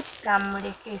kankole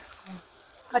kitamuleke.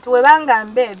 Kati we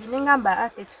bangamba ebyo ningamba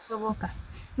ate kisoboka.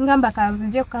 Ngamba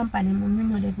kanzije ku company mu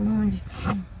nnyonnyole bulungi.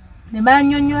 Ne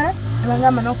banyonnyola ne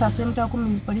bangamba n'osasula emitwalo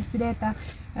 10 police letter.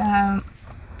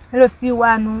 Hello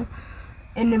C1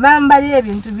 ne bambalira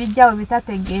ebintu bijjawo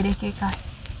bitategeerekeka.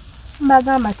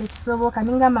 Mbagamba tekisoboka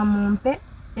ningamba mumpe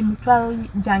emitwalo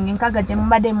gyange 6 gye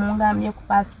mubadde mungambye ku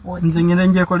passport. Nze ngenda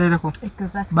njekolereko.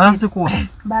 Exactly. Bazikuwa.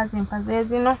 Bazimpa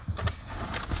zezino.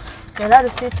 Era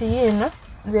receipt yino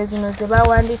zezino ze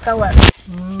bawandiika wano.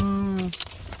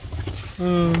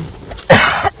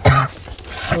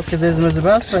 Okay, zezino ze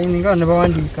basayininga ne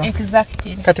bawandiika.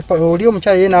 Exactly. Kati oli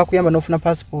omukyala ye n'akuyamba n'ofuna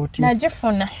passport.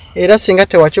 Najifuna. Era singa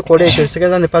tewakikola ekyo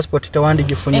sigaza ne passport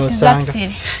tewandigifunye osanga.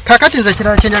 Exactly. Kakati nze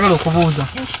kirala kye njagala okubuuza.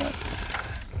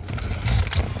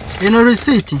 Eno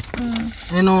receipt.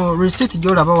 Eno receipt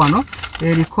gy'olaba wano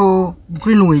eriko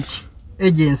Greenwich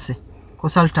Agency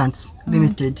Consultants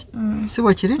Limited.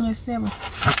 Sibo kiri? Yes, sebo.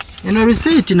 Eno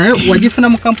receipt nayo wagifuna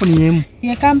mu company emu.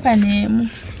 Ye company emu.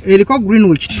 Eriko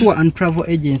Greenwich Tour and Travel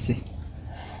Agency.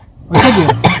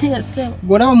 Otegera? Yes, sebo.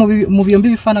 Gwolaba mu byombi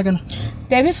bifaanagana.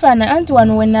 Tebifana anti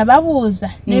wano we nababuuza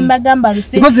ne mbagamba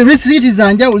receipt. Because the receipt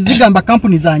zanjawulo zigamba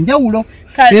company zanjawulo.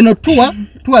 Eno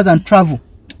Tours and Travel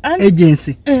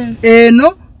Agency.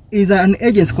 Eno is an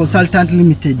agency consultant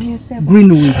limited. Yes,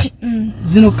 Greenwich.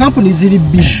 Zino company ziri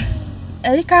bbiri.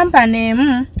 Eri company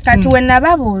emu kati we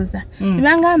nababuuza ne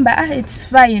bangamba it's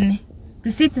fine.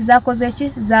 Receipt zakoze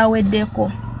ki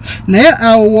zaweddeko. Naye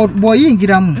awo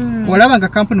bw'oyingiramu olaba nga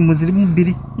company muzirimu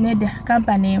bbiri. Nedda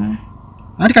company emu.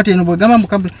 Anti kati eno bwegamba mu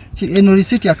company eno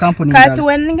receipt ya company ndala. Kati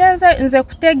we nze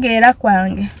kutegeera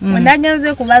kwange we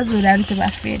nagenze kubazuula nti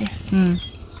bafere.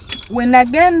 We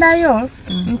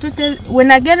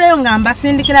nagendayo nga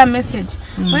mbasindikira message.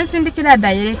 We nsindikira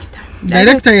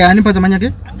director yani mpaza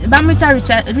manyake? Bamwita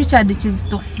Richard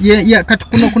Kizito. Kati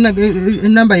kuna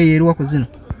namba yeeruwa ku zino.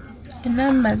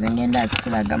 Enamba zengenda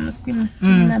azikulaga mu simu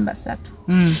namba 3.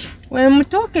 We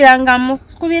mutuukira nga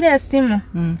mukubira esimu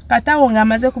katawo nga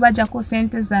amaze kubajja ku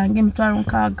sente zange emitwalo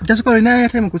 6. Tasikola ina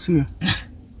airtime ku simu yo?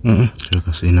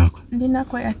 Kyokka sinako.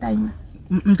 Ndinako airtime.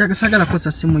 Ntagasagala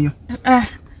kosa simu yo.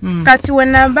 Kati we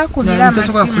namba kubira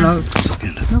amasimu.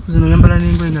 Nakuzino yambala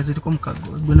n'engoye nga ziriko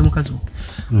mukago gwe ne mukazi.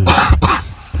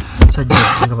 Sajja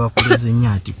nga bakuleze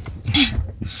nnyati.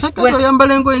 Sakka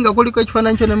yambala engoye nga kuliko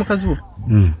ekifaananyi kyo ne mukazi wo.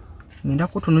 Ngenda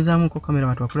kutunuzaamu ko kamera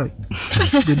watu bakulabe.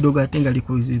 Ddoga ate nga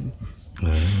likuzibu.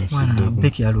 Mwana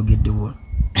beki alogedde wo.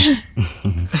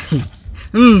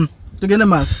 Tugenda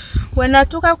maaso. We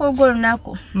natuuka ku ogwo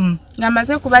olunaku nga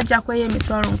maze kubajjako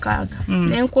emitwalo 6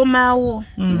 ne nkomaawo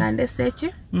nga ndese ki?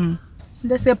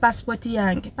 Ndese passport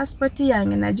yange. Passport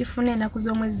yange nagifuna ennaku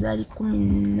z'omwezi zaali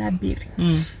 12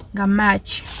 nga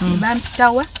March.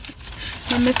 Bampitawa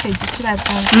ne message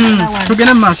kirabika wano.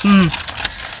 Tugenda maaso.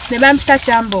 Ne bampita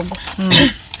Kyambogo.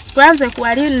 Kwanze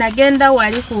kwali nagenda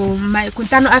wali ku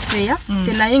ntano afeya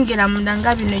tenayingira munda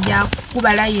nga bino gya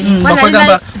kubala yino.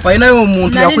 Bagamba bayinayo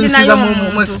omuntu yakuyisiza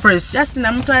mu express. Just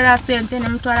namutwala sente ne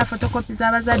mutwala photocopy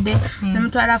z'abazadde ne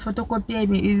mutwala photocopy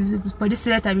police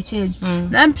letter bicheje.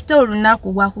 Nampita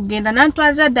olunaku gwa kugenda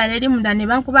nantwala ddala eri munda ne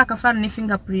bankuba akafaana ne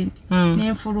fingerprint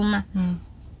ne nfuluma.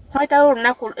 Kwata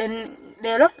olunaku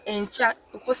lero encha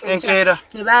ukusencha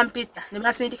ne bampita ne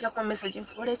basindika kwa message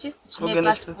mfule ki chime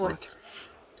passport.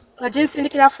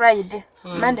 Wajensindikira Friday.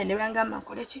 Monday ne bangamba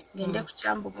nkole ki ngende ku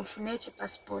Kyambogo mfune ki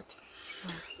passport.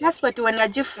 Passport we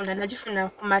nagifuna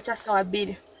ku macha sawa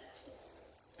 2.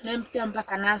 Nempita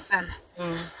mpaka Nansana.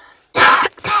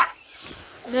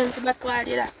 Nenzi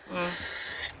batwalira.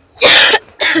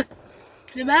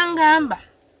 Ne bangamba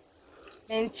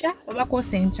encha oba ko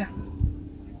sencha.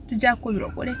 Tujja kubira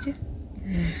okole ki?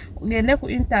 Ugende ku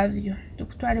interview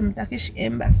tukutwale mu Turkish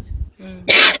embassy.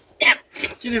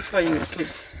 Kiri fine.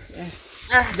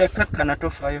 Ja kakana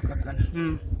tofayo kakana.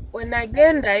 When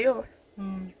agenda yo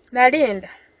nalinda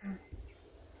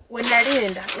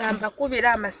wenalinda ngamba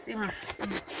kubira amasimu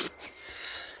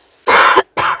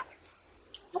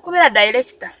okubira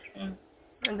director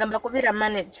ngamba kubira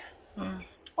manager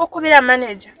okubira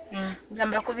manager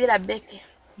ngamba kubira beke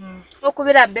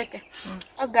okubira beke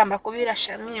agamba kubira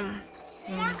Shamimu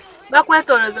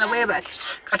bakwetoloza bwe bati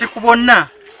kati kubonna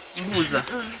mbuuza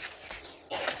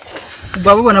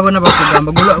bwabo bona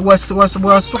bakugamba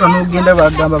wasituka n'ogenda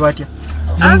bagamba batya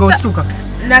nga osituka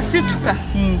nasituka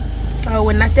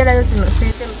awo naterayo zino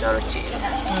sente mitolo kyenda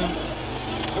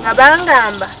nga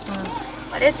bangamba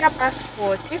waleta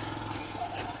passport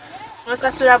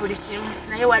nosasula buli kimu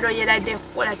naye wali oyeradde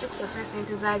kukola kikusasula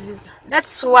sente za visa.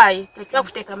 That's why tetwa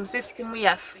kuteeka mu system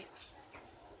yaffe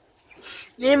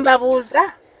nimbabuuza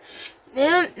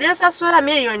nensasula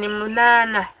miliyoni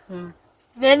 8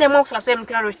 nendemu okusasula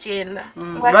emitwalo 9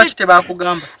 lwaki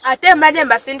tebakugamba ate mbadde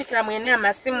mbasindikira mwene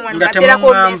amasimu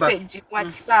wanibaterako message ku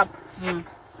WhatsApp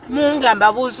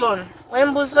mungamba buuza ono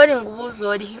wembuuza oli ngubuuza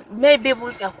oli maybe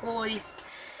buuza kuoli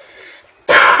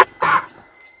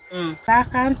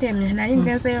bakantemye nali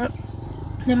ngezeyo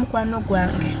ne mukwano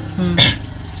gwange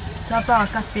twava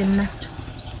waka ffenna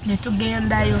ne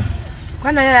tugendayo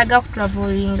kwana yalaga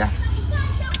kutravelinga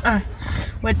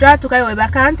we twatukayo we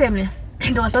bakantemye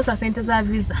ndowasaswa sente za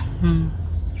visa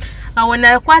awo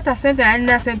nakwata sente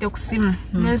nalina sente ku simu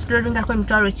nenzitolingako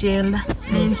emitwalo 9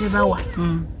 nenjibawa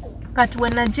kati we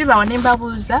nagibawa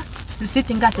nembabuuza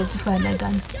risiti nga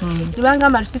tezifaanagana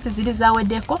nibangamba risiti ziri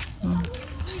zaweddeko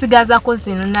tusigazako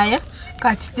zino naye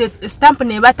kati stamp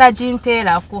ne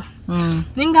bataginteerako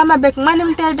ningamba beki mwani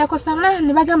muteereddeko sana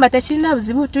nibagamba tekirina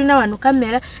buzibu tulina wano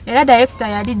kamera era director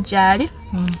yali gyali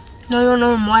n'oyo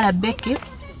n'omuwala beki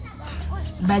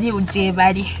bali uje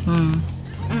bali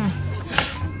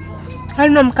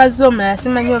halina omukazi omulala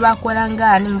simanyi obakola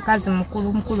ngaani mukazi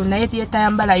mukulu naye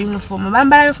yetayambala uniform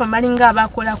bambala uniform balinga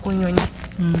abakola ku nnyonyi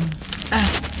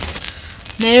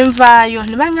nenvaayo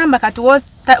nibangamba kati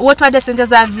wotwadde sente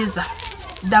za visa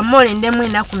damole ndemu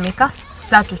inakumeka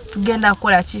 3 tugenda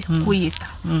kukola ki kuyita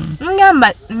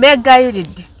ngamba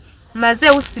mbegayiridde maze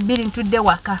weeks 2 ntudde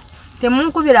waka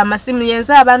temunkubira amasimu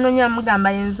yenza abanoonya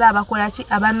mugamba yenza abakola ki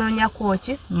abanoonya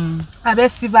koki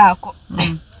abesibaako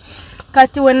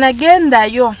kati we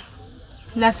nagendayo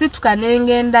nasituka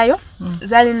nengendayo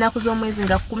zali nnaku z'omwezi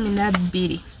nga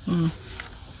 12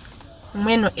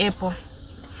 mweno April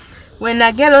we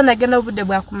nagenda obudde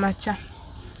bwa kumaca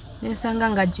nensanga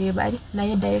nga gye bali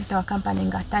naye director wa company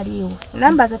nga taliiwo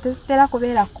namba ze tezitera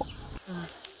kubeerako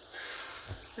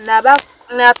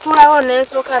natulawo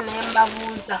nensooka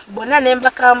nembabuuza bonna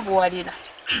nembakambuwalira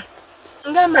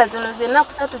ngamba zino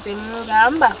zennaku 3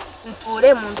 zemungamba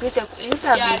ntuule mumpite ku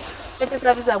interview sente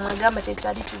za visa mwegamba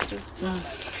kyekyali kizibu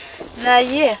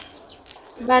naye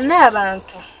bana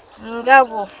abantu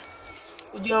ngabo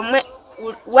gyomwe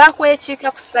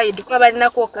wakwekiika ku side kuba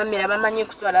balinako kamera bamanyi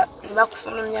kutwala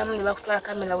nebakufulumyamu nebakutwala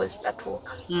kamera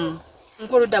wezitatuuka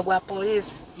nkoludda gwa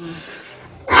poliisi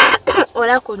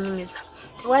olakunyumiza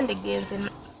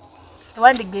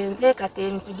tewandigenze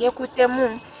kati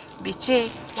tugyekutemu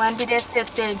biki wandirese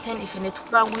sente ife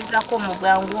netukubangulizako mu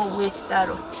bwangu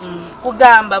obw'ekitalo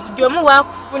kugamba buli omu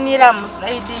wakufunira mu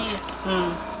saidi ye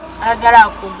agala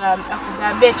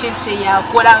akugamba ekintu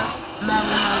kyeyakola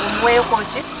mangu muweeko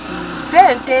ki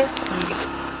sente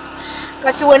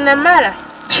kati wenamala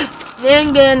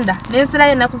nengenda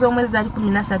nensirayo ennaku z'omwezi zali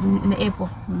 13 ne April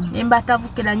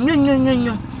nembatabukira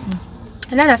nnyo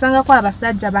era nasangako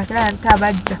abasajja bakirako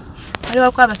abajja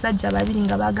waliwako abasajja 2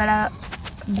 nga bagala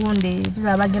gunde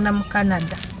visa bagenda mu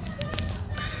Canada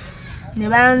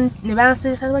ne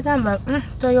bansirika bagamba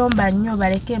toyomba nnyo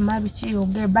baleke mabiki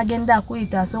oge bagenda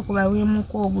kuyita asookuba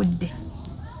wemuko obudde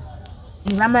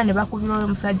nibama ne bakubira oyo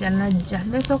musajja najja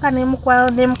nesooka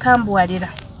nemukambuwalira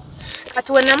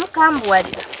kati we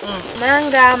namukambuwalira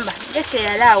nangamba ekye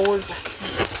yali awuza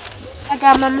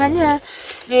agamba manya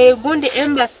gundi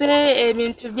embase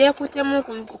ebintu byekutemu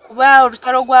kuba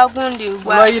olutalo gwa gundi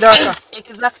gwa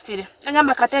exactly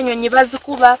agamba kati ennyonyi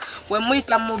bazikuba we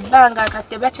muyita mu bbanga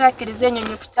kati bakyakiriza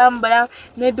ennyonyi kutambula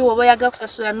maybe woba oyaga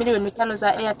kusasula miliyoni 5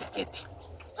 za air ticket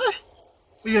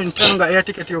miliyoni 5 nga air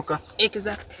ticket yokka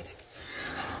exactly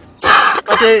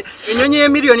kati ennyonyi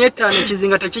y'emiliyoni 5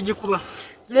 kizinga tekigikuba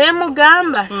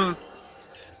nemugamba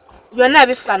byonna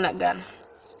bifaanagana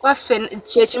kwaffe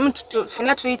kyekimu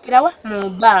ffenna tuyitirawa mu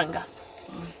bbanga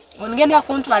ongenda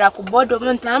kuntwala ku bodo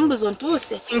oba ntambuzo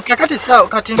ntuuse kakati sawa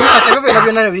kati ebyo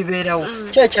byonna bibeerawo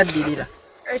kyekyaddilira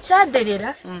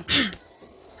ekyaddirira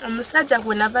omusajja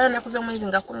gwe navayo nnaku z'omwezi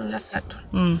nga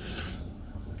 13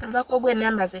 nvako gwe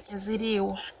enamba ze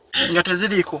teziriiwo nga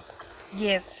teziriiko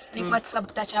Yes, ni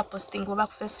WhatsApp tacha posting oba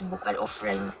ku Facebook ali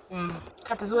offline.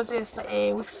 Kati ziweze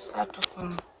weeks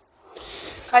 3.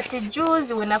 Kati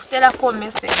juzi we nafuterako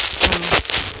message.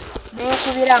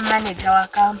 Nekubira manager wa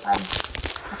company.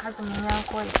 Akazi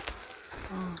munyankole.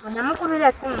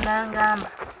 Namukubira simu nangamba.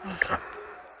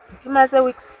 Tumaze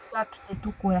weeks 3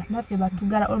 tetukola naffe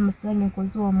batugala almost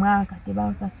nkozi omwaka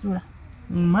tebansasula.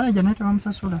 Manager naye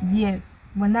tebamusasula? Yes,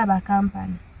 bonna ba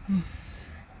company.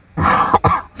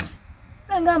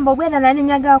 Ngamba ogwenda nani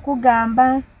nyaga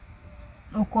kugamba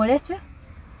okoleke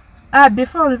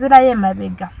before nzira ye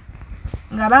mabega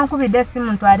nga bankubidde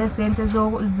essimu ntwale sente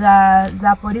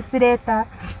za police leta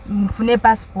nfune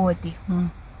passport.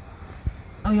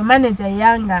 Oyo manager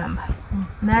yangamba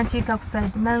nankiika ku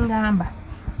site nangamba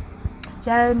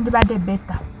kyandibadde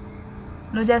better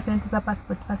noja sente za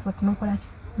passport nokolaki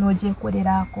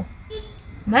nogyekolerako.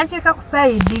 Nankiika ku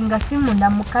side nga simunda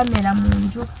mu kamera mu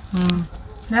nju.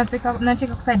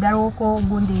 Nanchika kuside aloko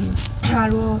gundi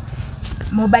alo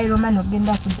mobile man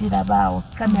ogenda kudira bawo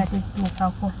kamera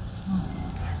tesituukako.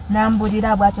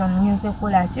 Nambulira bwatyo nnyinze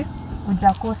kolaki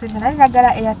kujja kosente naye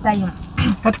njagala airtime.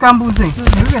 Kati kambuuze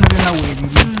ebigenda byonna weebiri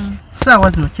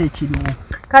ssaawa zino ki ekiriwo?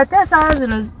 Kati essaawa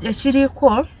zino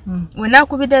ekiriko we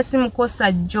nakubidde essimu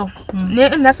kosa jjo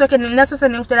nasoose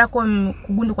nekuterako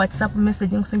ku gundi kwa WhatsApp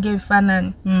message nkusinga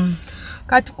ebifaananyi.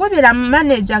 Kati kubira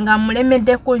manager nga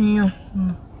mulemeddeko nnyo.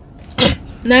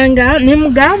 Nanga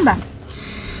nimugamba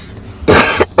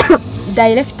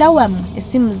director wamu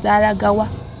essimu zalagawa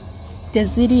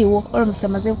teziriiwo almost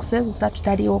amaze kusebusa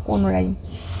tutaliiwo ku online.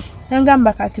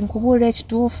 Nangamba kati nkubuulira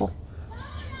ekituufu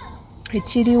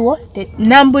ekiriwo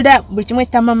nambula buli kimu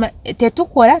ekitamama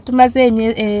tetukola tumaze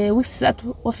weeks 3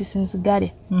 office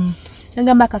nzigale.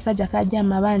 Nangamba akasajja kajja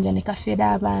amabanja ne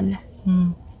kafeera abaana.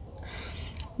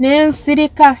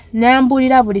 Nensirika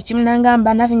nambulira buli kimu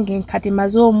nangamba navinge kati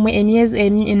mazo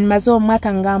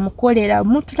omwaka nga mukolera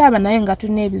mutulaba naye nga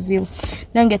tulina ebizibu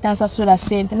nange tansasula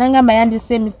sente. Nangamba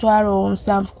yandise emitwalo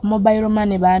 7 ku mobile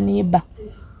money baniiba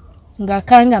nga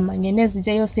kangamba ngene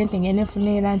zijayo sente ngene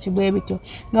nfune lunch bwe bityo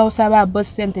nga osaba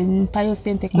boss sente mpayo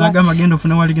sente kwa nagamba genda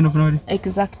ofuna wali.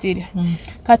 Exactly.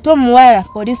 Kato muwala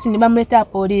police ni bamuleta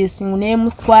police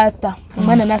ngunemukwata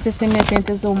omwana naseseme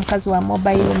sente zo omukazi wa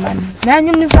mobile money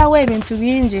nanyumizawo ebintu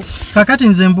bingi. Kakati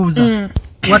nze mbuuza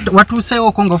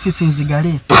watuuseewo ko nga office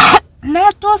nzigale?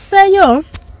 Natuuseyo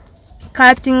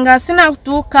kati nga sina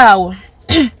kutuukaawo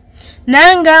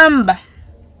nangamba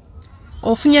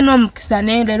ofunye n'omukisa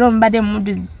ne leero mbadde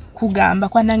mudu kugamba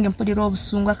kwa nange mpulira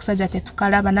obusungu akasajja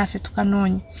tetukalaba naffe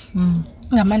tukanoonya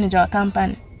nga manager wa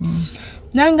company.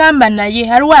 Nangamba naye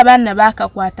haliwo abaana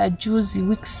bakakwata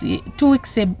juzi two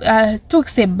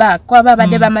weeks back kwaba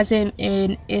badde bamaze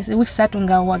weeks 3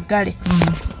 nga waggale.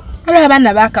 Haliwo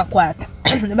abaana bakakwata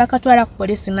ne bakatwala ku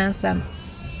polisi nansama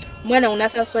mwana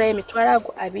unasasula emitwalo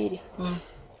 2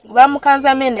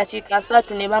 bamukanza menda kika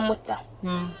 3 ne bamuta.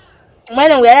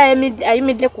 Mwana we yali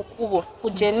ayimidde ku kubo ku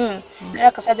Jeni era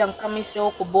akasajja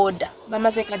mukamisewo ku boda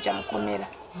bamaze kajja mukomera.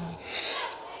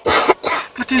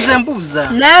 Kati nze mbuuza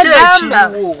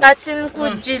nagamba kati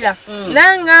nkujjira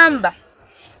nangamba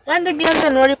wandigenze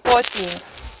no reporting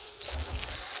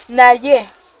naye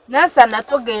nasana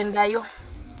togendayo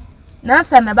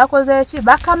nasana bakoze ki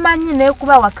bakamanyi ne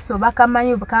kuba wakiso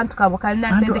bakamanyi bukantu kabo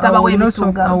kalina sente kaba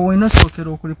webituga awo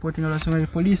inosookera ku reporting alasoma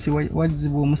police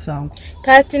wazibu omusango.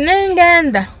 Kati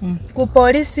nengenda ku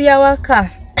polisi ya waka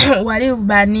wali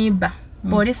baniba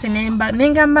polisi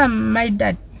nengamba my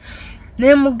dad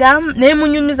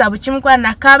nemunyumiza bukimu kwa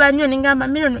nakaba nnyo nengamba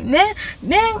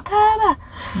nenkaba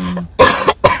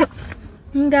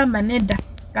ngamba nedda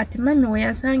kati mami we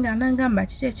yasanga nangamba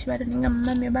kiki ekibadde nengamba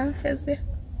mami banfeze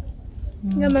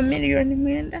ngamba milioni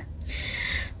 9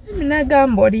 mimi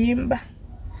nagamba olimba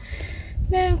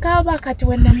nenkaba kati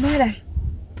we namala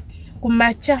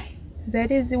kumacha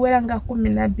zari ziwera nga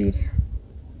 12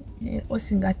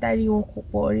 osinga taliwo ku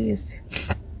polisi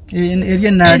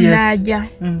eriye naja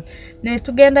ne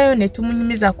tugendayo ne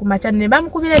tumunyumiza ku macha ne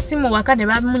bamukubira essimu waka ne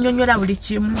bamunyonyola buli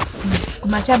kimu ku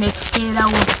macha ne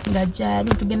tukeerawo nga jali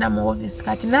tugenda mu office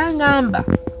kati nangamba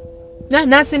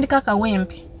nasindika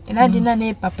kawempe era ndina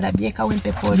ne papula bye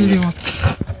kawempe police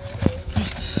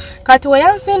kati we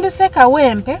yansindise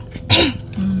kawempe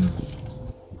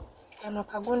kano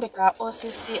kagunde ka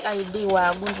OCC ID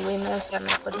wa gundi we nansa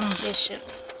na police station.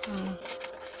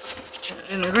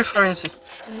 In reference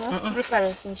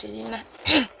reference nchilina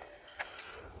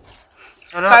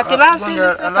kati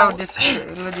basindise allow this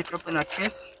lady to open a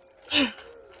case.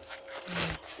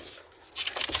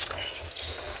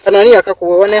 kanani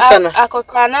akakuwone sana ako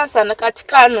kana sana kati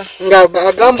kano nga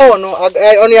agamba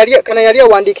ono yali kana yali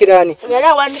awandikirani yali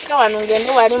awandika wano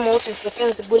ngende wali mu office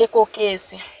okenzi guleko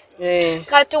case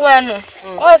kati wano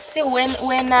osi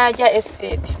wenaja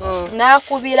estate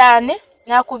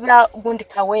nakubira gundi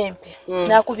kawempe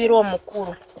nakubira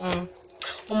omukuru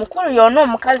omukuru yono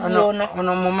omukazi yono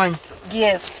ono mumanyi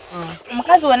yes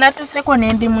omukazi wona tuseko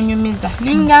nembi munyumiza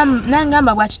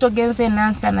nangamba bwakitogenze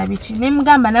nansana biki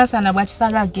nimugamba nansana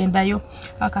bwakisaga agendayo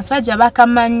akasajja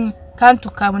bakamanyi kantu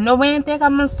kabwe nobwenteeka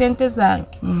mu sente zange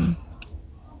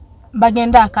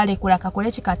bagenda akalekula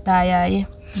kakole kikatayaye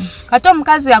kati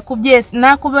omukazi akubye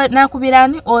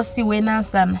nakubirani osi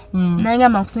wenansana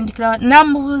nangamba kusindikira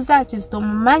namubuuza kizito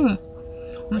mumanyi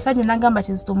omusajja nagamba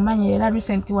kizito mumanyi era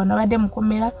recent wano abadde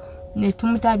mukomera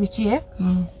netumuta bikiye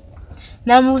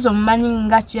namubuuza omumanyi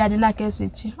nga kyalina kesi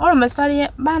ki olwomusali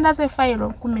bandaze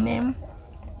fayiro 11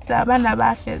 saabana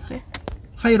bafeze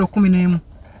fayiro 11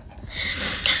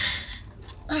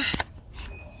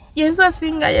 yenzo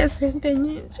singa yesente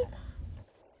nyingi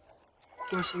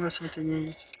yosinga sente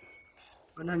nyingi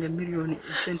banange milioni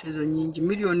sente zo nyingi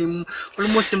milioni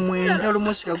almost 9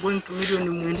 almost ya going to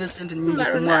milioni 9 sente nyingi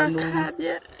ku mwana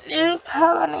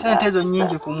sente zo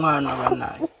nyingi ku mwana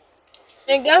banaye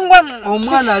egangwa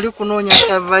omwana ali kunonya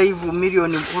survive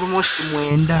milioni almost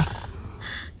 9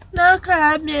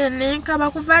 nakalabye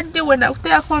nenkaba kuvadde wena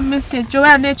kuteako message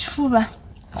oba n'ekifuba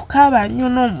kukaba nnyo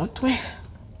n'omutwe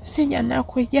sinya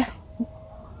nakuja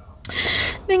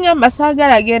ningamba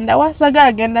sagala genda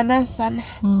wasagala genda nansana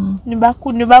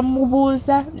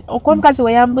nibamubuuza okomukazi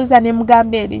weyambuuza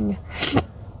nemugamba erinnya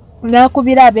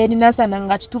nakubira abeeri nansana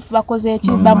nga kituufu bakoze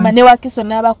eki bamba ne wakiso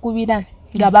n'abakubira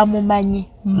nga bamumanyi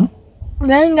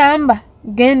nangamba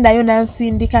gendayo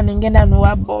nansindika nengenda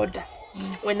nowa boda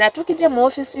wenatuukidde mu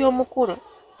ofisi y'omukulu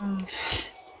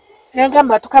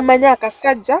nagamba tukamanya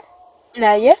akasajja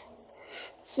naye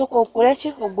soka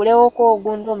okuleki ogulewoko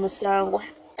ogundi omusango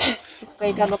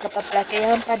kaitano kapapula ke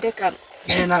yampadde kano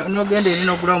nogenda eri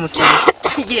nogula omusango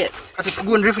yes kati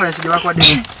gundi reference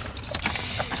gyebakwadde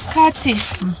kati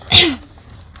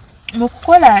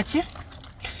mukukola ki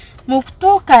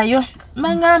mukutuukayo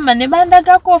bangamba ne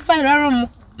bandagako fayiro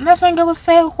nasange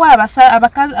kuseeko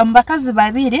abakazi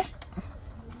babiri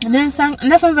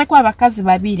nasanzeko abakazi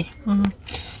babiri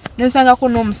nensangako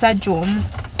n'omusajja omu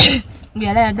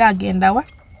yali ayaga agendawa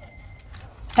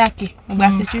taki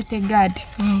obwa security guard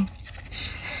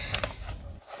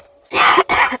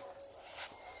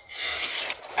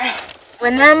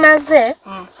wenamaze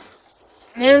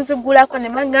nenzigulako ne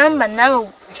bagamba nawe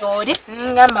gy'oli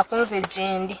nengamba kunze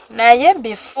gyendi naye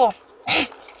before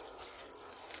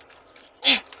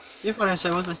difference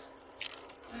yabuze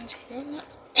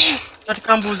kati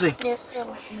kambuze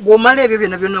bw'omala ebyo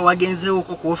byonna wagenzeewo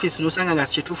ku office nosanga nga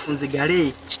kituufu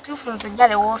nzigale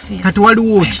wo office kati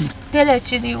waliwo ki tere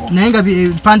kiriwo naye nga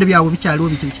ebipande byabwe bikyaliwo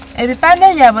biki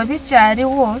ebipande byabwe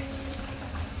bikyaliwo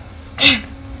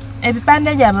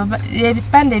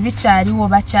ebipande bikyaliwo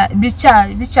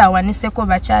bikyawaniseko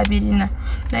bakyabirina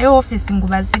naye office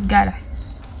ngubazigala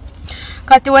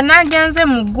kati wenagenze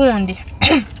mu gundi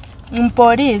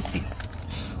mpoliisi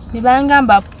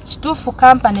nibangamba kituufu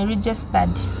company registered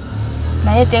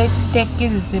naye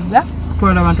tekirizibwa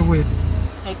kutwala abantu bweru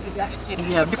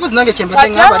exactly yeah because nange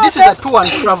kyembadde ngamba this is a tour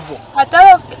and travel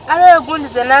kata alo gundi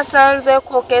ze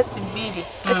nasanzeko kesi 2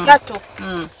 esatu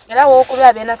era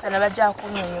wokubya benasana bajja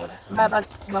kunyonyola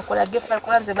bakola gefa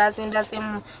kulanze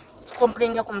bazindasemu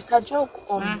complainga ku musajja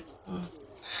omu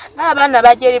abana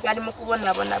bajeri bali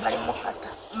mukubona bona bali mukata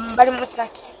bali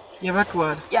mutaki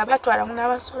yabatwala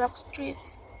munabasula ku street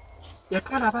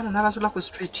yatwala abana n'abasula ku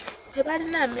street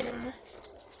tebalina mirimu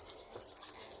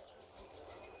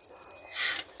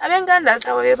abenganda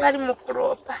zawe bali mu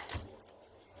kuropa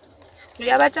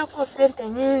yabachako sente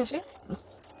nyingi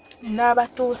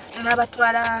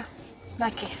n'abatwala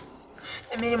nake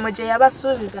emirimu gye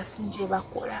yabasuubiza si gye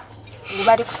bakola ngo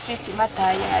bali ku street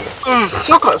matayali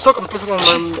soka mutese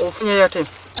ofunye yate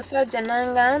asajja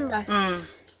nangamba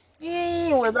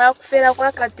we bakufera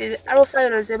kwa kati alo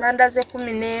fayiro ze bandaze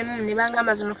 11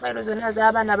 nibangamba zino fayiro zonna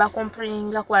z'abaana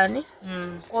bakomplainga kwani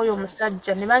oyo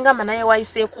musajja nibangamba naye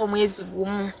wayiseeko omwezi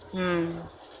gumu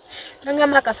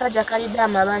nangamba akasajja kalidde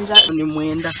amabanja ni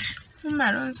mwenda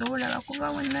malonzo bulaba kuba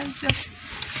wenajja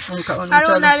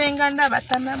alo nabenganda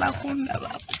batana bakunda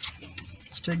bako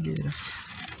kitegeera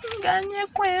ganye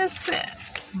kwese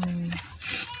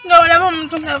nga olaba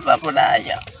omuntu ngava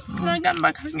bulaaya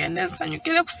nagamba kangende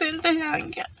nsanyukire ku sente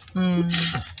yange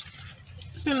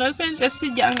sino sente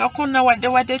sijjangako nawadde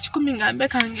 10 ngambe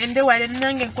kangende wale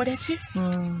nange nkole ki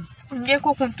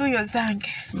ngeko ku ntuuyo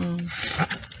zange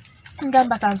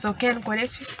Ngamba kanzoke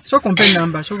nkolechi. So compare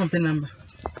number, so compare number.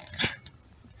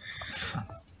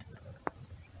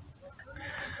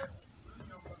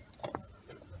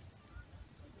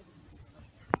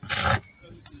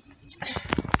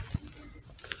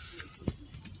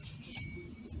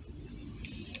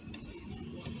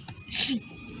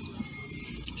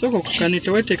 Soko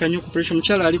kukanita weteka nyo ku pressure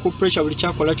mchala ali ku pressure buli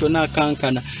kyakola kyona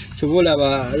akankana kibola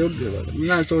ba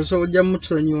nato so ojja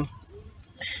mutonyo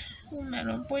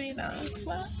Umero mpulira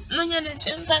nfa nonyane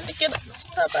kyentandikira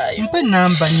sibabayo mpe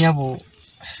namba nyabo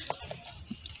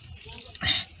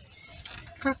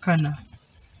kakana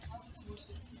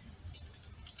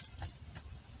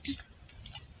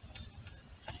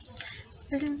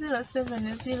It is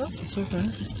 070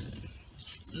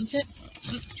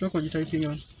 Choko typing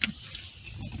on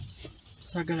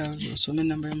Sagala so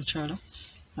namba ya mchala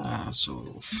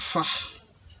so fa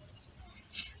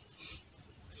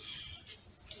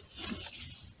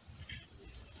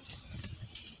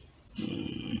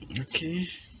okay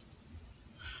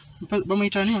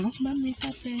Bamuitani ono?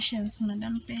 Bamuita Patience,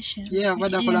 Madam Patience. Yeah,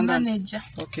 bada kulangana. Manager.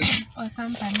 Okay. Or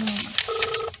company.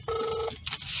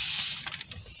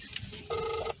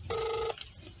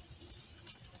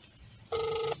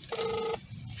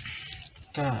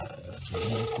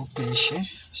 Kupeshe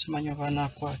simanyo bana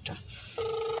kwata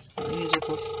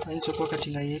ayinza kuba kati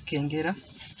nga yekengera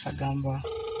agamba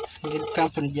ngeri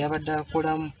company gyabadde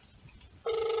akolamu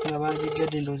nga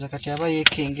bagigadde ndowooza kati aba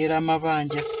yekengera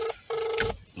amabanja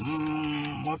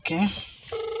okay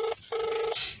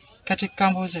kati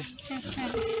kambuze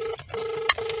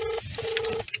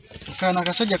kana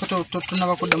kasajja ko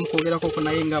tunaba kuddamu kwogerako ko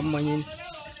naye nga mwenyini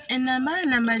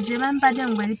Enamba gye bampadde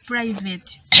ngweri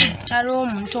private. Taliwo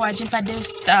omuntu wagimpaddeyo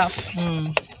staff.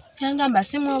 Yangamba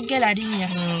simwogera linnya.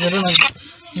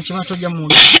 Nkima tojja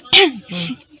muntu.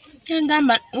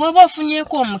 Yangamba woba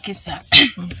ofunyeeko omukisa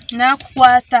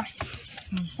n'akukwata.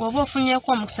 Woba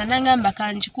ofunyeeko omukisa nangamba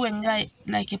kanjikuwe nga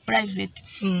like a private.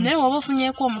 Naye woba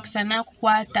ofunyeeko omukisa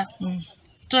n'akukwata.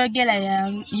 Toyogera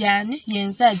yani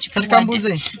yenza agikuwadde. Kati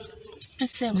kambuze.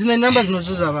 Zino namba zino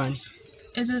zo z'abaani.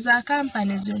 Ezo za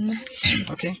company zonna.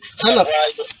 Okay. Hello.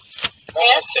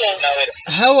 Yes,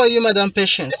 how are you, Madam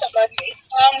Patience?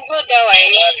 I'm good, how are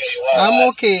you? I'm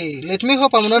okay. Let me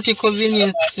hope I'm not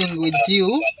inconveniencing with you.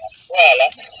 Who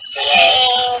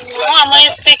am I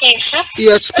speaking to?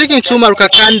 You are speaking to Umaru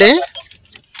Kakande.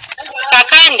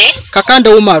 Kakande? Kakande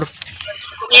Umaru.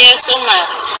 Yes,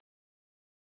 Umaru.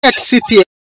 At CPA,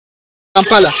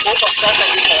 Kampala.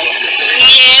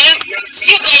 Yes,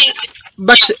 you guys.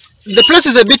 But the place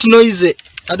is a bit noisy.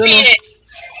 I don't know.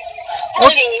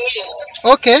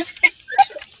 Okay.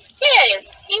 Yes,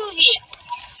 you here.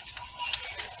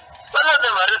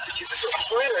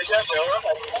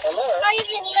 I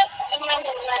even left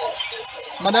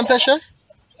Madam Patience?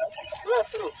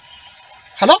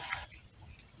 Hello?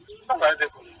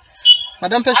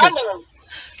 Madam Patience?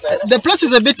 The place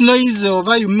is a bit noisy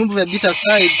over. You move a bit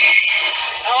aside.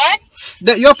 What?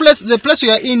 The place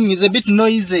you are in is a bit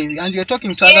noisy and you're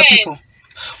talking to other people.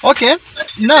 Okay.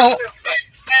 Now,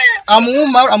 I'm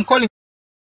Umar. I'm calling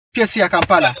PSC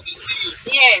Kampala.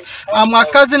 Yes. I'm a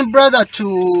cousin brother to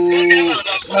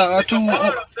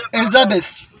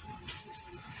Elizabeth.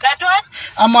 That what?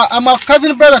 I'm a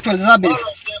cousin brother to Elizabeth.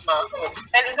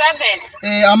 Elizabeth?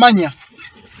 Amanya.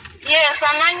 Yes,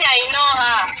 Amanya, I know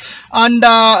her. And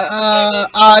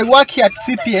I work here at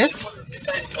CPS,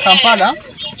 Kampala.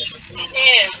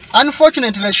 Yes.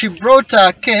 Unfortunately, she brought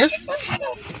a case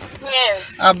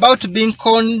Yes. about being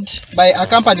conned by a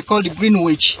company called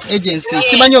Greenwich Agency.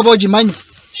 Simanyo oboji manyi.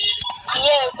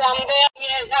 Yes, I'm there.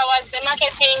 Yes, I was the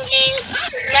marketing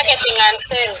and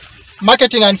sales.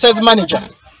 Marketing and sales manager.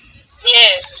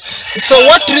 Yes. So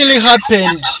what really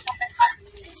happened?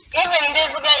 Even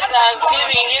these guys are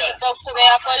giving you to talk to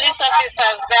their police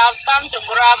officers. They have come to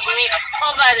grab me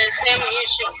over the same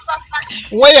issue.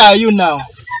 Where are you now?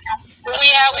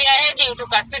 We are heading to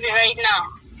Kasubi right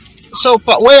now. So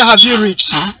where have you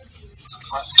reached? We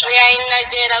are in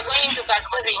Nigeria going to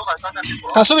Kasubi.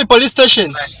 Kasubi police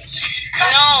station.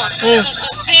 No, to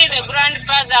see the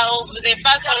grandfather of the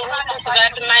person who took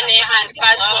that money and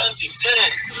passport. So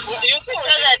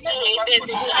that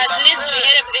at least we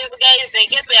help these guys, they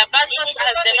get their passports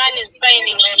as the man is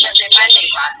finding them the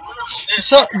money.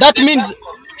 So that means,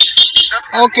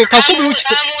 okay, Kasubi which...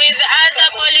 I'm with other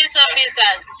police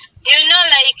officers. You know,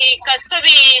 like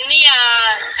Kasubi near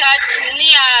church,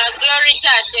 near Glory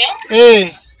Church, eh?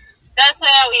 Hey. That's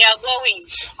where we are going,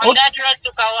 on that road to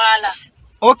Kawala.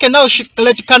 Okay, now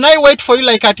can I wait for you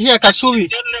like at here, Kasubi?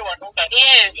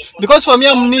 Yes. Because for me,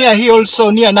 I'm near here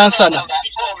also, near Nansana.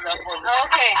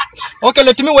 Okay. Okay,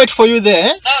 let me wait for you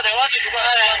there. Eh?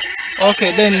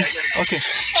 Okay, then okay.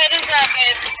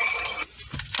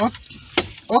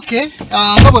 Okay,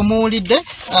 nga bwe muwulidde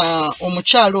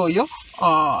omukyalo oyo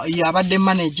yabadde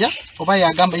manager oba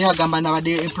yagamba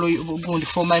nabadde gundi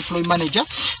former employee manager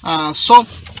so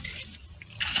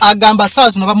agamba saa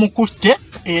zino bamukutte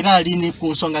era alini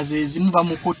ku nsonga zezimu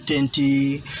bamukutte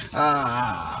nti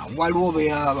waliwo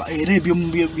era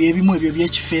ebimu ebyo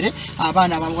byekifere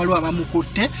abaana waliwo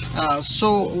abamukutte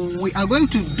so we are going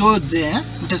to go there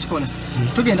mutesikola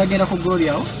tugenda ku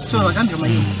gloria awo so bagambye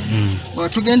omanyi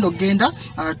tugenda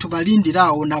tubalindira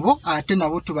awo nabo ate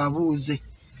nabo tubabuuze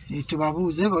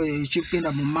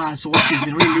ekigenda mu maaso what is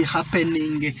really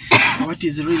happening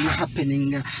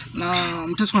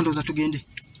mutesikola ndoza tugende.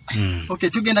 Okay,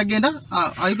 tugenda.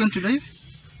 Are you going to drive?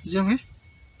 Is it okay?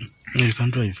 No, you can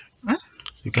drive. Huh?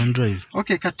 You can drive.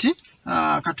 Okay, kati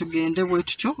katugende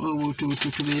bwetutyo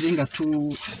tuberenga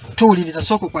tuwuliriza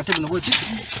soko kwate bino bweti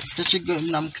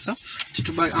tekigenda mukisa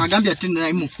agambye ati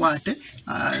naye mukwate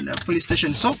police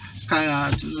station so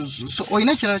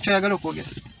oyina kirala kyoyagala okwogera.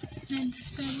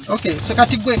 Okay, so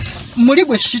kati gwe muli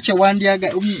gwe kiki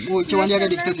kyewandiyagadde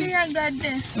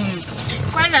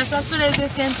kwana sasula ezo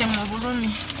sente mu bulumi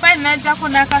fine najjako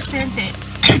n'akasente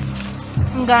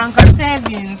nga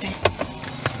nkasevinze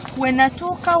we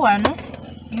natuuka wano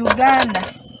Uganda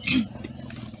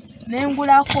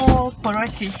nengulako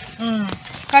poloti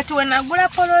kati we nagula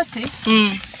poloti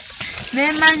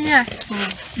nemanya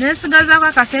nensigazako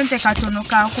akasente katono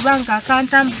kakubanga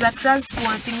akantambuza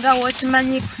transport nga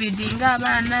wokimanyi kufeedinga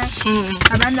abaana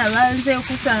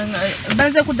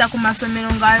banze kudda ku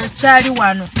masomero nga kyali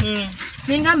wano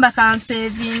ningamba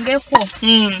kansevingeko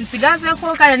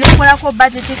nsigazeko kale nekolako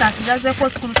budget kansigazeko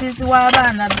school fees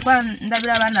w'abaana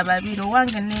ndabira abaana babiri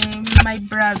owange ne my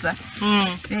brother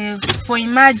for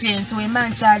emergency wema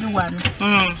nkyali wano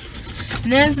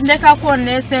nendekako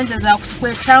ne sente za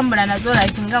kwetambula nazo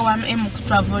like nga 1M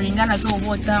traveling nazo oba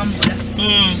otambula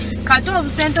kati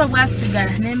obusente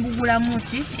obwasigala nembugulamu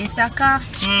ki ettaka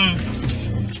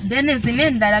then zine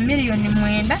endala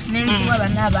 $9,000,000 nenziwa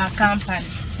bana ba company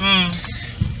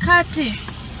kati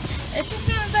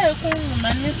ekisinza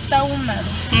ekunguma Mr.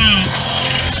 Umaro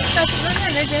kati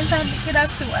nane jentandikira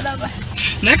siwalaba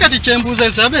naye kati kyembuuza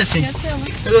Elizabeth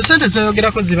ezo sente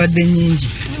zoyogerako zibadde nnyingi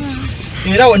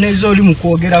era wanezo oli mu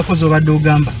kwogerako zobadde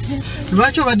ogamba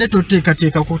lwaki obadde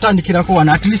toteekateeka kutandikirako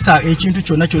wano at least ekintu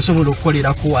kyonna kyosobola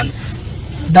okukolerako wano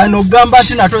dano ogamba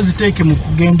ati nato ziteeke mu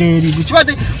kugenda eri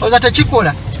kibadde oza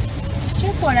tekikola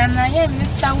naye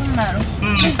Mr. Umaro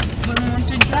buli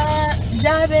muntu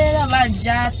jabeera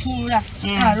bajjatuula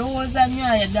alowooza nnyo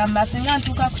ayagamba singa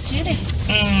ntuuka ku kiri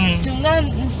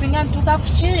singa ntuuka ku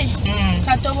kiri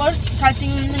kati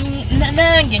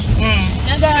nange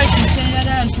njagala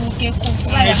kikyenyagala ntuukeko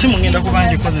esimu ngenda kuba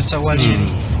ngikozesa wali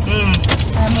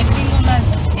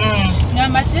amefingomaza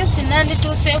ngamba tesi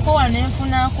nandituuseeko wano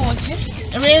enfunako ki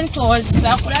rentals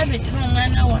zakulabira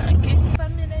omwana wange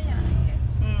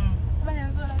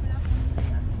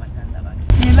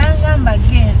nebangamba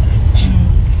genda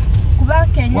kuba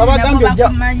Kenya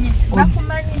bakumanyi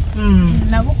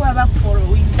nabo kuba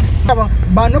bakufollowing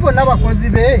bano bonna bakozi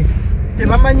be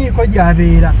tebamanyiiko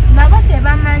gyabeera nabo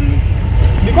tebamanyi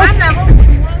nabo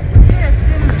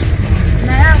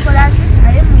naye akolaki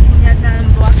aye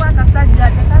mukunyagamba wako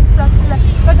akasajja tekatusasula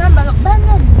bagamba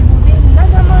bana ebizibu bingi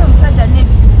nagamba omusajja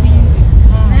n'ebizibu bingi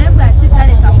naye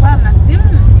bwakitalekaku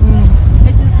amasimu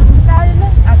ekizibu kyalina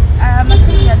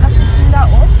amasimu yagasukira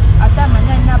off ate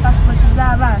amanya alina pasipoti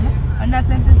z'abaana alina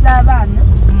sente z'abaana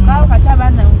kawo kati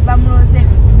abaana bamulooza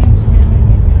ebintu bingi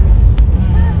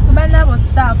kuba nabo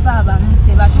staafu abamu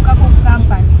tebatuukako ku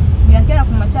kampani byakera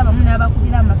ku makya abamu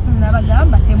n'abakubira amasimu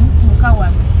n'abagamba temutuuka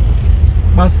wano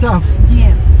bastaafu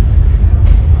yes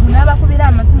n'abakubira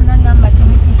amasimu n'agamba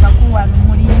temutuukako wano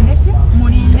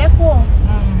mulindeko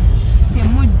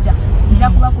temujja nja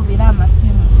kubakubira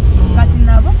amasimu kati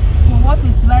nabo mu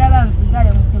ofiisi balaba nzigale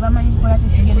tebamanyi kukola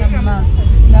tekigenda mu maaso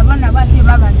nabo ate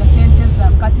babanja sente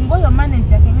zaabwe kati ngoyo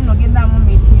manager kenyini ogendamu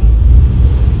meeting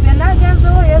ze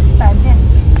nagenzewo yesterday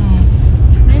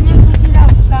nenyetukira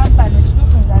ku kampani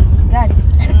ekituufu nga nzigale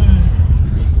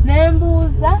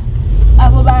nembuuza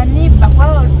abo baniba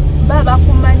baba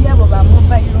bakumanya abo ba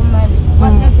mobile money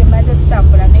basente made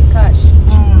stambula ne cash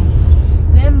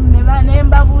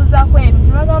nembabuuzako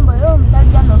ebintu bagamba yo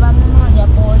omusajja no bamunoonya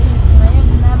poliisi naye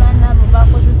n'abaana abo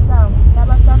bakozesa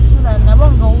tabasasula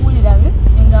nabo nga owulira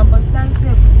engambo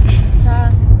zitandise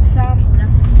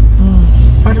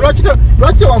kati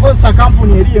lwaki wakozesa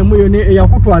kampuni eri emu yo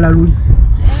eyakutwala luli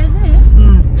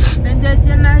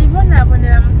enjeje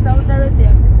nayibonaabonera mu Saudi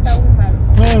Arabia Mr. Umaro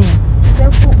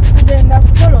kugenda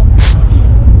kukola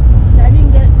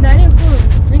nali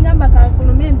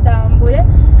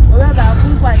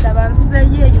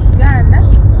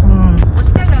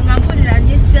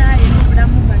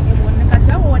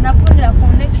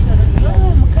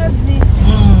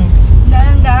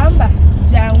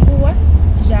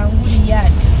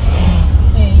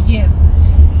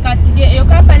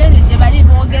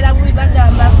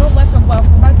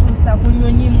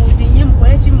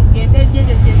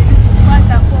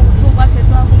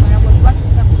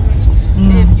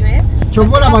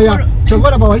Chovola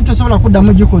ba wali tosobola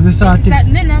kuddamu gikozesa ate.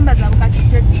 Ne namba za bukati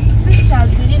sister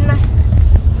zirina.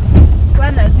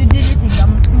 Bwana zidiritinga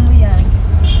mu simu yange.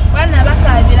 Bwana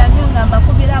bakabira nyunga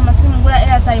mbakubira amasimu ngula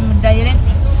airtime direct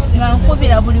nga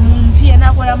nkubira buli muntu yena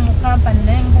akola mu company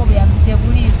naye ngobe yabite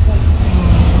buliko.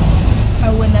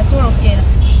 Awe natorokera.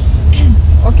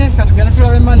 Okay, katugenda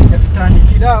tulabe mani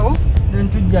katutandikirawo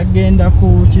ntujja genda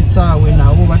ku kisaawe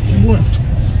nabo batubuna.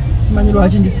 Simanyi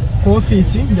lwaki ndi ku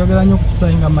office njagala nnyo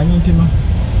okukisainga manyi ntino.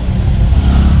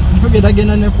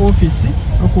 Tugenda ne ku office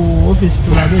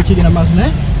tulabe ekiri n'amaaso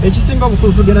naye ekisinga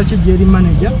obukulu tugenda kijja eri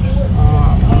manager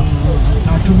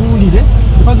atubulire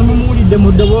because mumuwulidde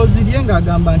mu ddoboozi lye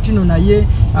ng'agamba ntino naye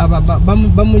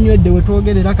bamunywedde we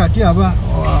twogerera kati aba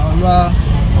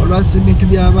olwa bintu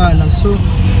by'abaana so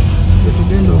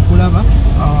tugenda okulaba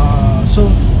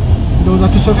so ndowooza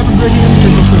tusooke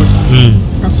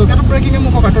breaking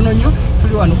emuko katono nnyo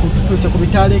tuli wano tutuuse ku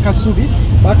bitaala ekasubi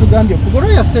batugambye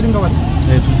kugoroya steringa wati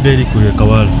tudde eri ku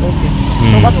Kawala.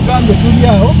 So batugambye tuli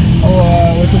awo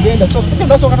wetugenda so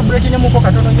tugenda sooka tu breaking emuko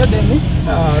katono nnyo deni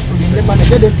tulinde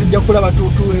manager then tujja kulaba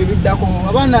ebiddako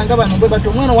abaana nga bano bwe bati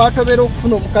omwana watobera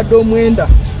okufuna obukadde omwenda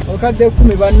obukadde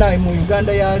 10 bannaye mu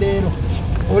Uganda ya leero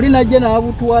oli najja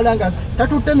n'abutwala nga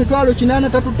tatutte mitwalo 8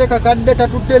 tatutte kakadde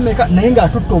tatutte meka naye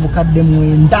ng'atutte obukadde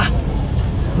 9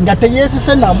 nga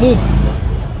teyeesise namu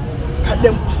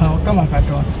kadde kama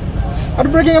katono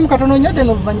atubreaking mu katono nnyo ate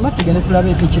n'oluvannyuma tugende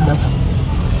tulabe ekiddako.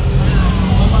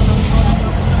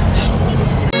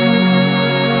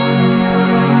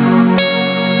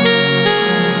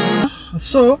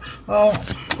 So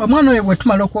omwana oyo bwe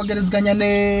tumala okwogerezeganya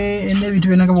n'ebintu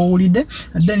byonna nga bwowulidde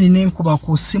then nenkuba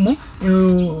ku ssimu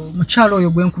mukyalo oyo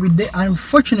gwe nkubidde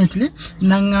unfortunately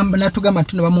natugamba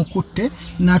nti no bamukutte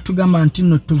natugamba nti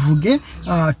no tuvuge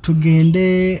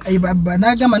tugende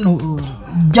nagamba no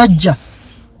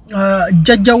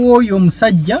jjajja w'oyo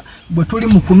omusajja bwe tuli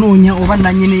mu kunoonya oba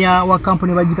nannyini wa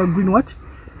kampuni bagita Green what?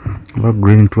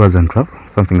 Green Tours and Travel,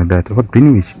 something like that. What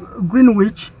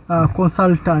Greenwich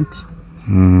consultant.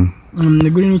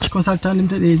 Greenwich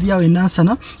consultant eriawo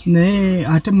enansana naye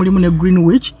ate mulimu ne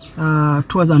Greenwich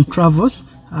Tours and Travels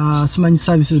simanyi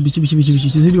services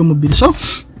biki ziri omubiri so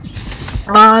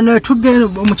no tugenda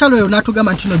omukyalo oyo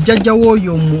natugamba nti no jjajja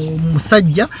w'oyo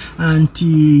musajja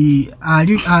nti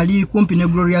ali kumpi ne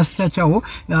Glorious Church awo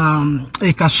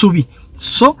ekasubi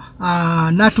so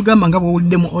natugamba nga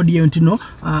bwowulidde mu audio nti no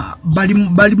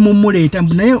bali mumuleeta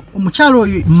naye omukyalo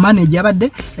oyo manager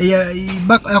abadde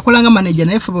akolanga manager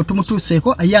naye fe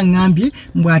tumutuuseeko yaŋŋambye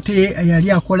mbw ate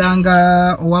yali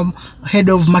akolanga head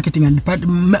of marketing and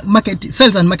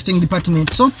sales and marketing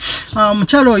department so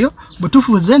omukyalo oyo bwe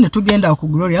tufuze ne tugenda ku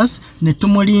Glorious ne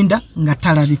tumulinda nga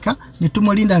talabika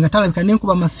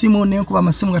nenkuba amasimu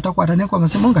nga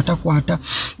takwata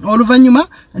oluvannyuma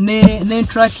ne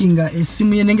tracking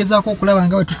esimu ye nengezaako okulaba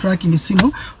nga wetu tracking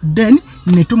esimu then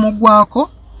ne tumugwako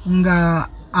nga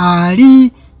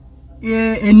ali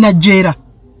Najera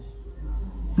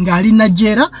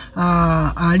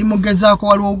ali mugezaako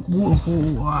waliwo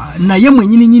naye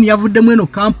mwennyini yavuddemu eno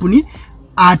kampuni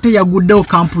ate yaguddewo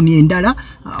kampuni endala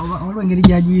waliwo engeri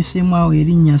gyagiyiseemu awo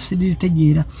erinnya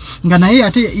siritegeera nga naye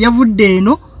ate yavudde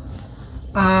eno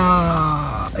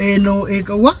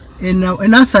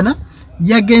enansana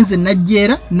yagenze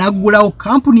Najera nagulawo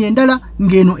kampuni endala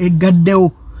ngeno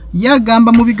egaddewo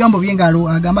yagamba mu bigambo bye ngalo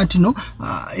agamba nti no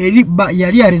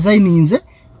yali resigninze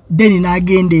then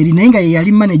nagenda eri naye nga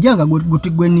yali manager nga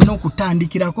gwe nina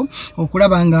okutandikirako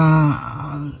okulaba nga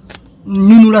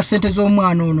nunula sente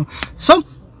z'omwana ono so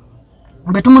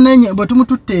bwe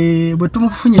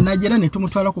tumufunye Najera ne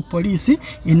tumutwala ku poliisi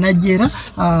Najera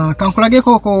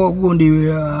kankulageko gundi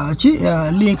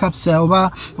link ups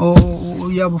oba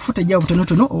ya bufute jya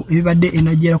butonotono ebibadde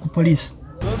Najera ku poliisi.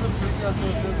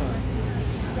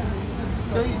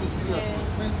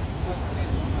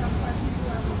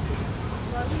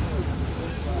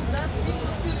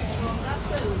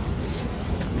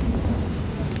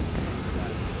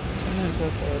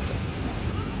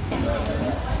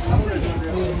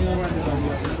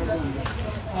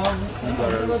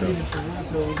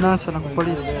 Nansana ku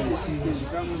poliisi.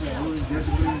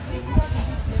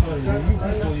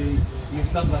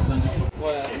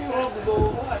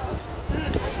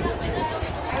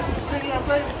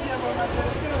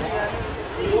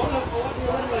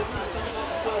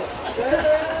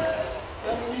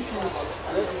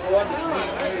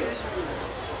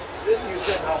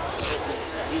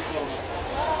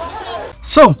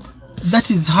 So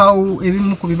that is how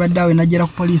ebimu ku bibadde awo Najera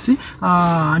ku poliisi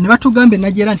ne batugambye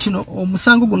Najera nti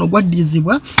omusango guno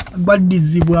gwaddizibwa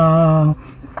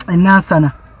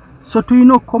enansana so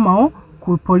tulina okukomawo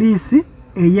ku poliisi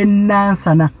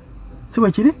ey'Enansana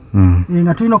siwe kiri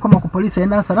nga tulina okukoma ku poliisi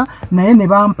ey'Enansana naye ne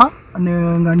bampa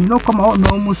nga nina okukomawo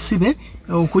n'omusibe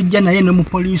okujja naye ne mu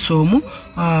poliisi omu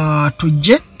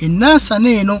tujje Enansana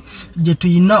eno gye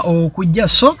tuyina okujja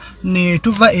so ne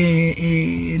tuva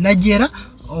Najera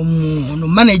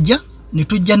manager ne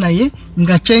tujja naye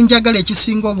nga kyenjagala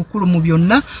ekisinga obukulu mu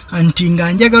byonna nti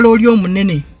nga njagala oli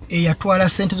omunene eyatwala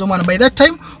ssente z'omwana by that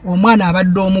time omwana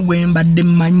abadde omu gwe mbadde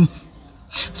mmanyi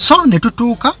so ne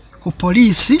tutuuka ku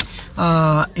poliisi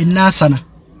Enansana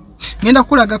ngenda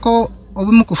kulagako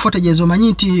obumu ku footage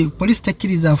omanyi nti police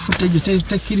tekkiriza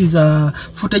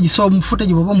footage so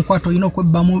footage bwoba omukwata olina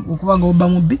okubanga obba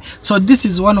mubbi so this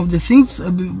is one of the things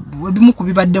ebimu ku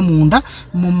bibadde munda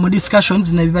mu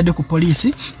discussions nebibadde ku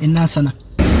poliisi Enansana.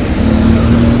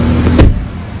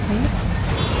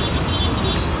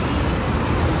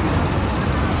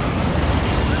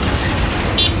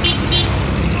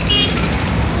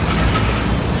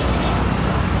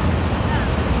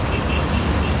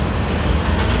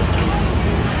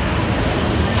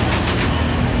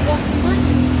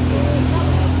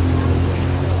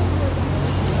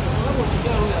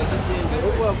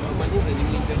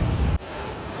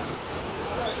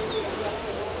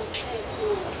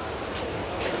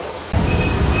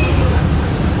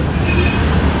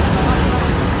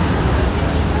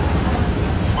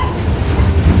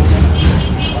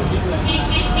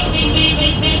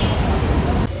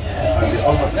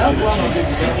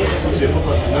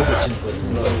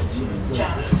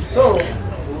 So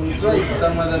we tried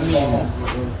some other means.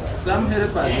 Some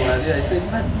helpers were there. I said,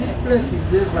 but this place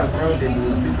is ever crowded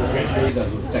with people.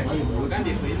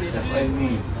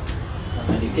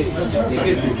 The case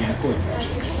is in court.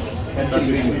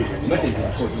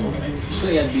 So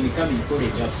he has been coming for a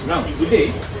job. Now, today,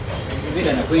 he made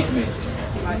an appointment.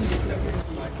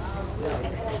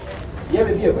 Yeah,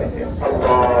 maybe a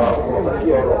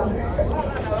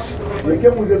we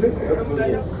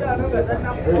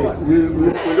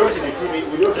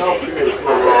don't have females, so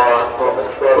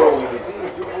we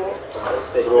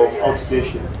from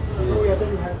outstation.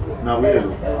 Now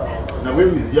where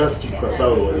is just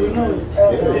Kasao?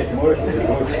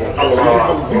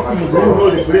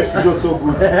 The place is also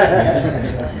good.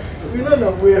 We don't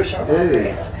know where.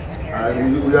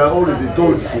 And we are always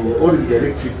told to always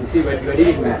direct people. You see, but you are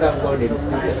dealing with some God and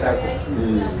spiritual circle.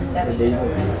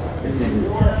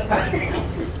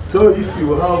 So if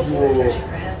you have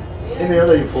any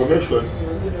other information,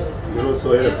 you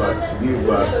also help us, give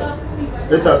us.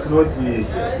 Let us not see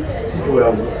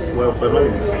where we are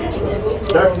finalizing.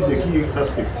 That is the key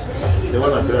suspect, the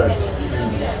one at large.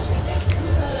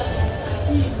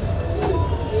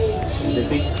 The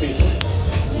big fish.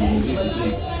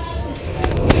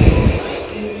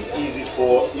 Easy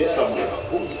for yes,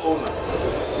 who's owner?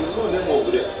 There's no name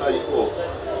of the IO.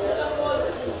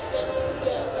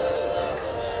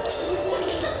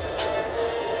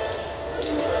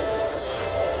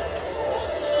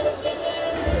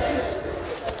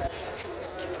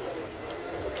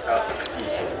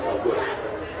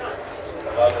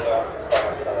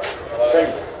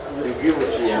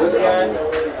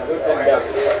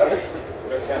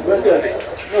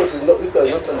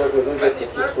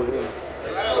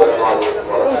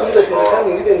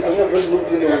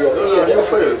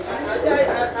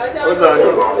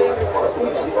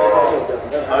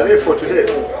 Are they for today?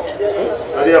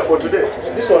 Are they for today?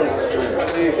 This one is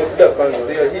for today family.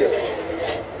 They are here.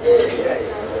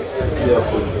 They are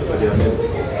for today.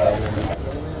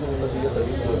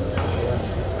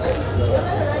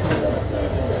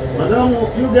 Madam,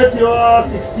 you get your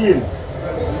 16.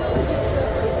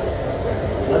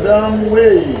 Madam,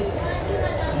 wait.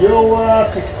 Your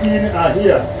 16 are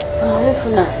here.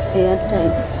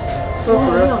 So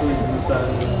for us,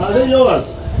 are they yours?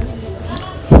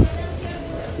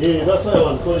 Yeah, that's why I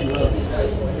was calling you out.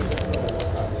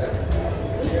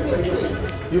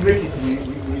 You make it,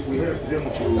 we help them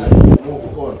to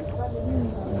move on.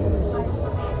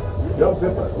 You have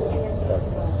paper?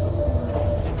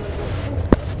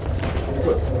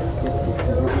 Good.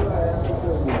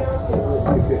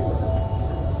 Okay.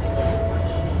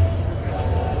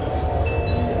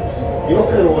 Your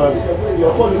friend was, you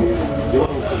are calling? The one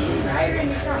who called you.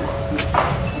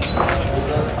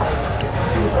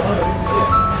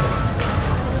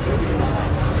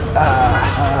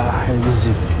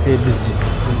 Busy.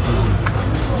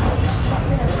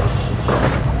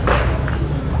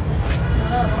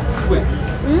 Wait,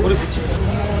 what if it's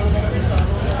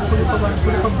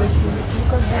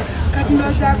kati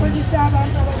nosakozesa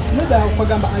abantu muda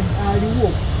okugamba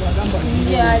aliwo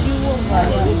aliwo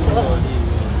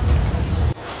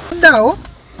dawo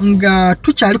nga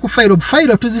tukyali ku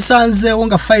fayiro tuzisanzeewo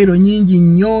nga fayiro nyingi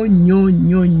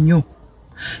nnyo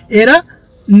era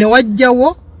ne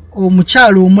wajjawo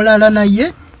omukyalo omulala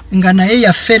naye nga naye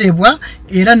yaferebwa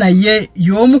era naye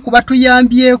y'omu kuba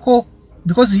tuyambyeko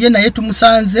because ye naye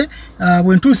tumusanze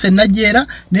bwe ntuuse Najjeera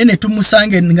naye ne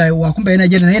tumusange nga wakumba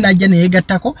Najjeera naye najja ne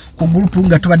yegattako ku group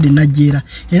nga tubadde Najjeera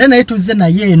era naye tuzze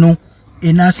naye eno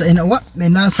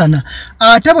enasana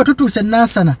ate bwe tutuuse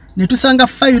Nansana ne tusanga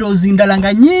files ndala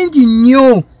nga nyingi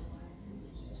nnyo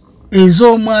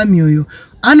ez'omwami oyo.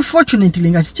 Unfortunately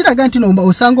nga kiraga nti no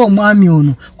osanga omwami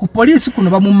ono ku poliisi kuno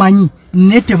bamumanyi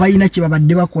ne tebalina kye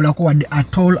babadde bakolako wadde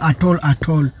at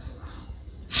all.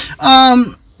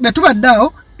 Nga tubadde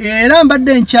awo era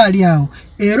mbadde nkyali awo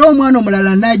era omwana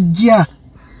omulala najja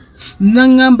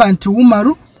naŋŋamba nti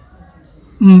Umaru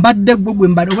mbadde gwe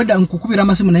mbadde obadde nkukubira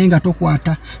amasimu naye nga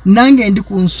tokwata nange ndi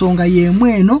ku nsonga y'emu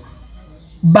eno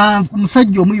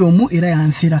musajja omu y'omu era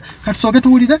yanfira kati sooke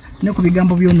tuwulire ne ku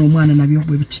bigambo by'ono omwana nabyo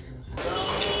bwe biti.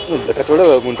 Kati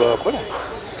olaba omuntu akola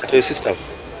kati oyo sister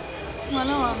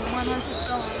Mwana wa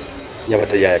sister wange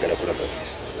yabadde yayagala kulaga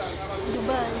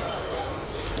Dubai.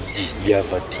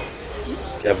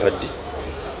 Byavadde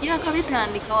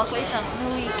Yakabitandika wakaita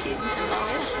mu wiki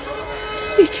mtanawera.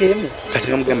 Ikemu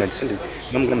kati namugamba nti sente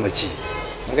namugamba ki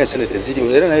mugamba sente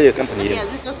teziri era nayo company ye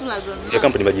Zisasula zonna. ya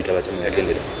company bagita batemu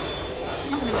yagendera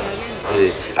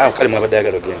kale mwabadde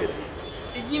yagala ogendera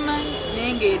Sijimanyi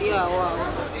nenge eri awo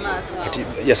masa. kati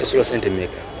yasasula sente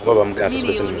meka oba bamugamba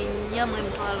asasula sente meka Nyamwe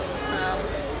mtwalo musanvu.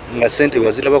 nga sente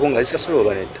wazirabako nga zisasula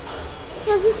oba nedda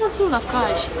Yazisasula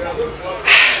cash.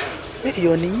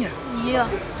 miliyoni 4 Yeah,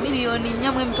 miliyoni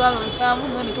 4 mwe mtwalo musanvu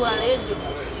mwe mitwalo ejo.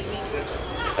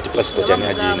 ati passport ya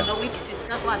najina Na wiki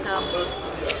sisa kwa tambo.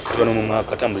 kati wano mu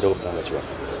mwaka tambulira okugamba kiwa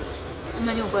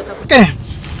Simanyi okwata ku. Okay.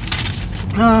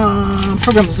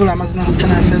 Program Zula Mazina ku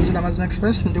channel ya Zula Mazina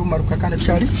Express ndi Umaru Kakane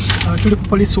tukyali tuli ku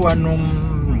police wano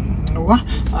wa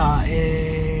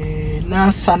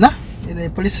Nansana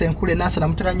police enkule Nansana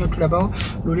mutera nnyo tulabawo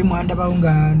luli mwanda bawo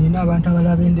nga nina abantu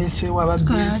abalaba endeesewo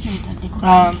ababbi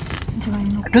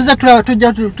tuza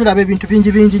tulaba ebintu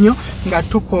bingi nnyo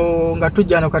nga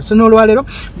tujja kati so n'olwaleero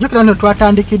jjukira nno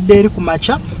twatandikidde eri ku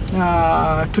makya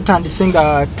tutandise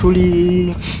nga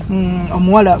tuli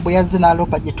omuwala bwe yazze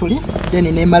n'alopa gye tuli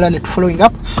then nemala ne tufollowing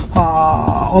up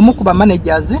omu ku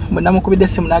bamanagers bwe namukubidde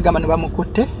essimu n'agamba ne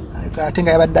bamukutte ate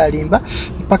nga yabadde alimba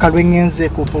mpaka lwengenze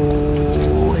ku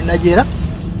Najjeera.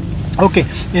 Okay,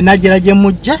 Najjeera gye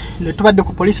mujje ne tubadde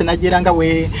ku police Najjeera nga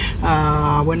we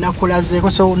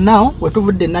nakulazeeko so now we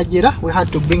tuvudde Najjeera we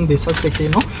had to bring the suspect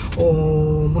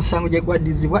musango gye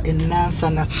gwaddizibwa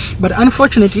Nansana but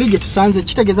unfortunately gye tusanze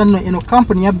kitegeeza nno eno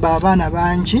company yabba abaana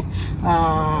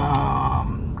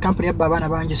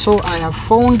bangi so I have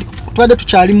found tubadde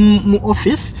tukyali mu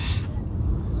office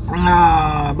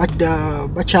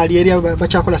bakyali eri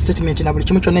bakyakola statement na buli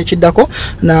kimu kyonna ekiddako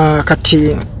na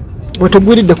kati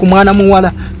wetugwiridde ku Mwana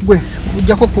Muwala gwe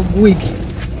ujjako ku gwigi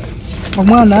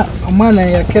omwana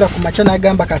yakera ku makya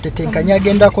n'agamba katetenkanya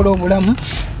agenda akola obulamu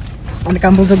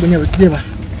nikambuuza gwe nyawe tujeba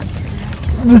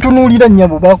ntunuulira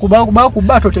nnyabo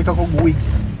bakuba atoteekako gwigi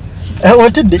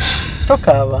otidde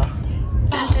tokaaba.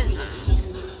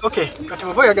 Okay, kati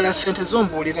baba oyagala sente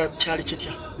zombuulira kyali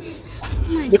kitya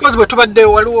because bwe tubadde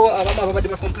waliwo abamu ababadde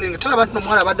bacomplain talaba nti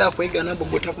nomwana abadde akwegana mbu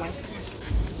gwetakumanyi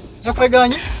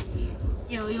zakweganye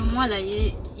Oyo mwala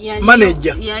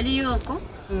manager yaliyoko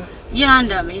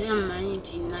yandaba era mmanyi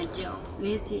nti najjawo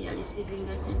nesi yali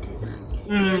sivinga sente zange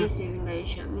yali sivinga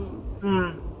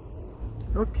Shamimu.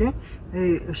 Okay,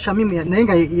 Shamimu naye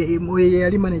nga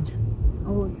yali manager.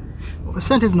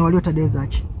 Sente zino wali otadde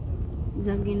zaki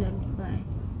zagenda Dubai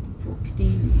for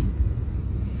cleaning.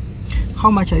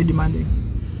 How much are you demanding?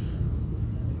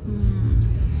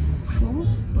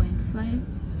 4.5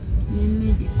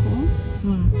 medical.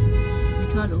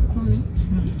 Mitwalo 10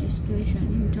 registration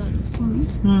mitwalo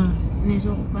 10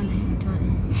 nezo kupana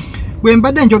mitwalo. Bwe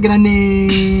mbadde njogera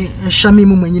ne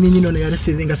Shamimu mwenyini nyino ne ya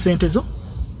receiving sente zo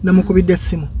namukubidde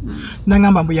essimu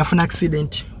nangamba mbu yafuna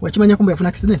accident. Wakimanya kumbe yafuna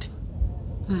accident?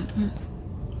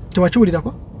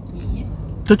 Tewakiwulirako?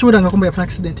 Tokiwulira nga kumbe yafuna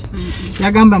accident.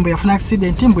 Yagamba mbu yafuna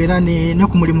accident mbu era ne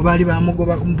ku mulimu baali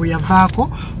bamugoba mbu yavaako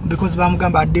because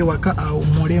bamugamba adde waka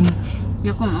awummulemu.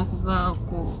 Yakoma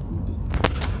kuvaako.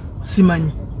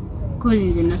 Simanyi. Kozi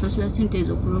nze nasasula sente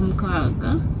ezo ku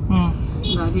Lwomukaaga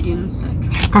nga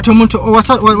 23. Kati omuntu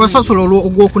wasasula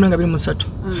ogwokuna nga 23.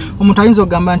 Omuntu ayinza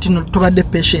ogamba nti tubadde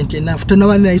patient enough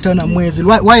tonabani ayitawo na mwezi.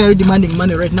 Why are you demanding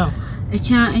money right now?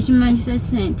 Ekimanyisa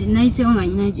sente nayiseewo nga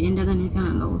nyina gyendaga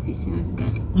nesanga nga ofiisi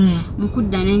nzigale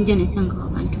mukudda nenja nesanga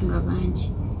abantu nga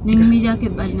bangi nenyumirirako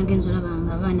ebbali nagenza olaba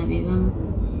nga abaana be bamu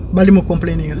bali mu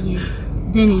complaining. Yes.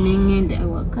 Then nengenda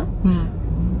awaka.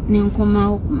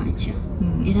 Nenkomawo kumacha.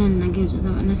 Era nagenza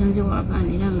nasanze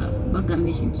wabana era nga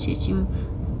bagambye ekintu kyekimu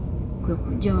kwe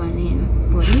kujja waneeno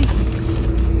poliisi.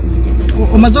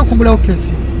 Omaze okugulawo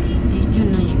kesi? Ekyo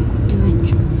nakyo.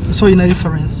 So in a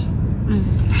reference.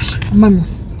 Mami,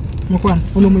 mukwano,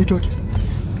 ono muyita otya?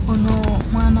 Ono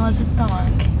mwana wa sister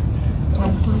wange.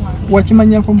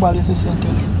 Wakimanyako mbwalese sente?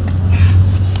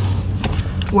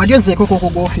 Wali ozzeeko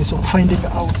ku office okufinding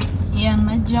out?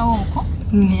 Najjawo okwo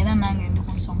era nange ndi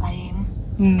ku nsonga y'emu.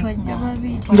 Twajja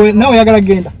babiri. Nawe oyagala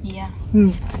genda?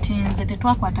 Kati nze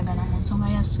tetwakwatagana mu nsonga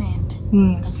ya ssente.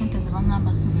 Nga ssente ze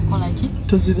bangamba sizikola ki?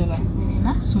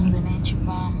 Sizirina, so nze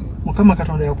n'ekivaamu. Mukama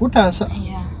Katonda yakutaasa.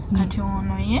 Kati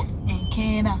ono ye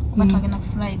enkeera kuba twagenda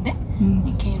Friday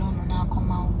enkeera ono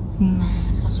n'akomawo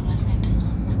nasasula ssente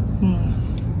zonna.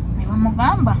 Ne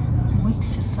bamugamba mu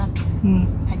weeks 3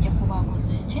 ajja kuba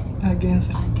akoze ki?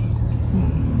 Agenze.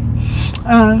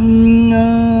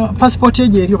 Passport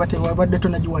ye eri obate wabadde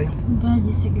tonagiwayo?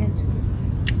 Bagisigaza.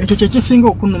 Ekyo kye kisinga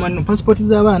okunuma nno passport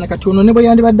z'abaana kati ono ne bwe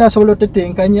yandibadde asobola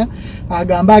otetenkanya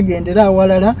agamba agendera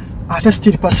awalala ate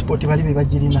still passport bali be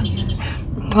bagirina.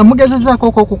 Amugezezaako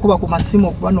okukuba ku masimu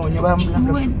okubanoonya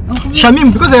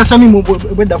Shamim because ya Shamim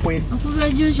bwedda kweri. Okuva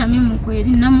jjo Shamim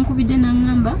kweri namukubidde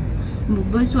n'angamba mbu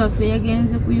boss waffe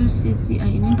yagenze ku UCC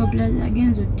ayina empapula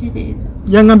zagenze otereeza.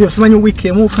 Yangambye osimanyi week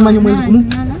emu ofumanyi mwezi gumu?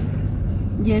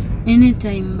 Yes,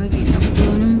 anytime bagenda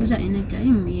kuona mbuza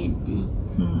anytime yeddi.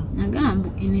 Nagambo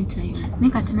anytime.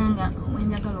 Nikati nanga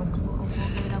wenjagala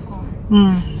okwogerako.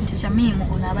 Nti Shamim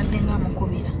ono abadde nga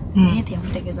amukubira. Naye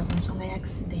teyamutegeeza ku nsonga ya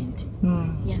accident.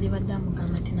 Yalibadde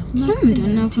amugamba ati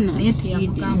nafuna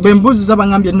bembuzi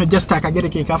zabangambye nno just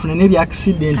akagereke kafuna n'ebya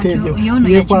accident ebyo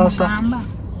yekwasa.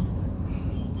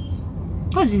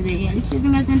 Kozi nze yali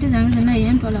sivinga sente zange zonna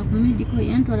yantwala ku medical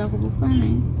yantwala ku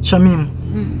bufaananyi. Shamim.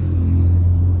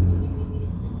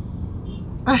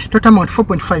 Total amount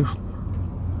 4.5.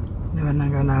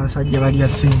 Nebananga n'abasajja balya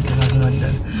sente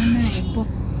nazibaddala.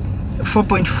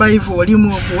 4.5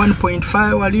 walimu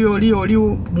 1.5 wali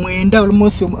mwenda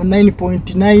almost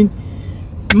 9.9.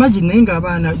 Imagine nenga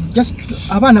abana just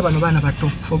abana bano bana bato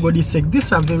for God's sake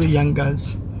these are very young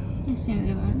girls.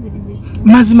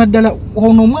 Mazima ddala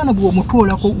ono omwana bwo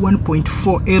mutwolako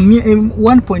 1.4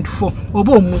 1.4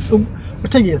 oba omuso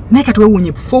otegeera naye kati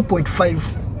wewunye 4.5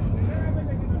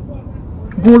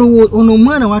 golo ono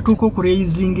omwana watuuka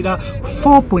okureizingira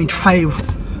 4.5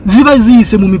 ziba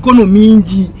ziyise mu mikono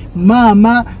mingi.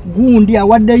 Mama gundi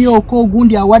awaddeyoko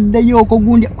gundi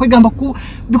kwegamba ku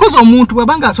because omuntu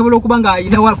bwabanga asobola okubanga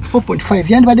ayina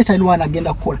 4.5 yandibadde talina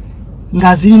agenda kukola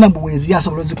ngazirina buwezi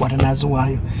asobola zikwata nazo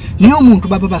waayo. Naye omuntu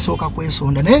baba basooka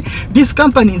kwesonda naye these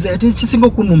companies ate kisinga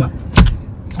okunuma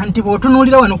nti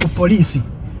bw'otunuulira wano ku poliisi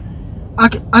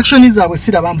action zaabwe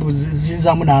sirabambu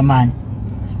zizaamu n'amaanyi.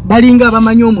 Balinga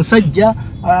abamanyi omusajja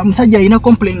alina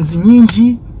complaints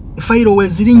nyingi fayiro we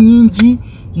ziri nyingi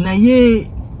naye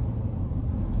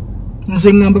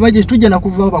nze ngamba baje tujja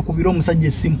nakuvaawo bakubira omusajja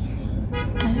essimu.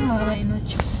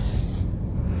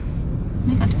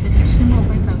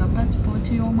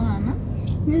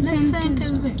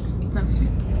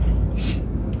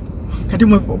 Kati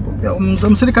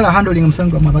omuserikale handling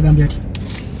omusango amabagambye ati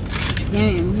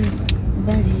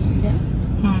balinda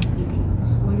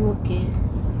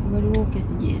waliwo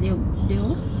kesi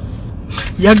gyereoddewo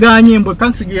yaganye mbwe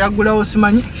kansigi yagulawo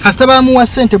simanyi kasita bamuwa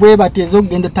ssente bwe bateeza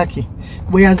okugenda Turkey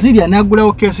bwe yazirya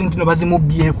n'agulawo kesi nti no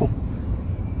bazimubyeko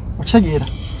okitegeera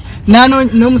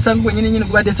n'omusango gwennyini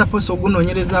gubadde suppose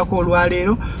ogunoonyerezaako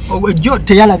olwaleero jjo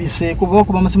teyalabiseeko bwe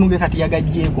bakuba amasimu ge kati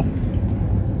yagaggyeko.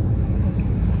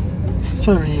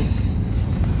 Sorry.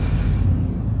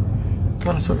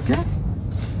 It's okay?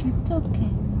 It's okay.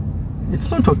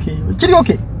 It's not okay. Kiri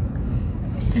okay?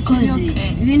 Because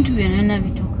ebintu byonna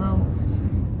bituukawo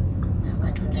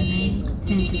akatonda naye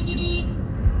sente zo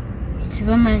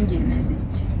kibamanyi gye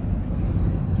nazijja.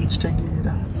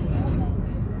 Nkitegeera.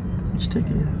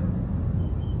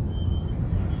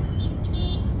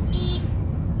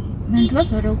 Bantu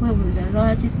basobola okwebuuza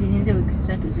lwaki sirinze weeks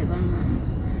 3 ze bangamba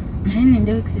naye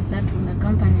nende weeks 3 nga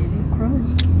kampani eri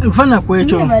closed. Nfana ku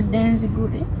ekyo badde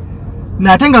nzigule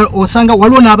nate nga osanga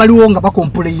waliwo n'abaliwo nga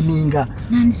bakomplaininga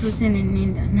nandisoose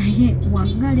nenninda naye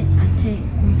waggale ate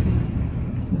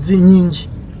zinyingi.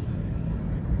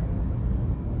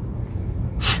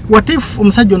 What if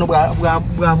omusajja ono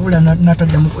bwabula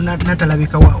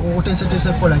natalabika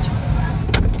oteeseteese kukola ki?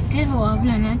 Era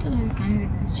wabula natalabika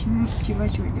kimu kiba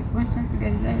kiwedde kuba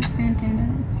saasigalizayo ssente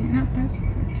endala sirina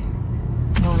passport.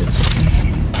 No, it's okay.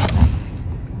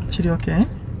 Kiri okay?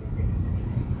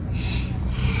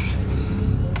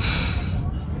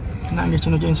 nange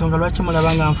kino kyensonga lwaki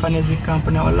mulabanga nfana zi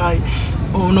company wallahi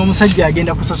ono omusajja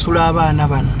agenda kusasula abaana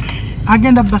bano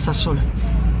agenda basasula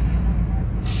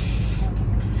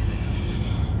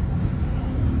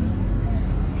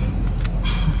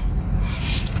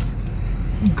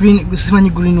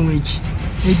Greenwich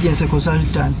agency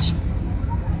consultant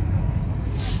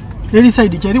eri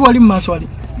side kyali wali maaso wali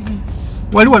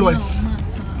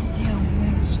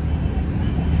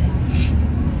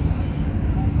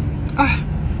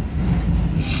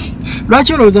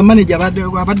lwaki olowooza manager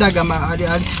abadde agamba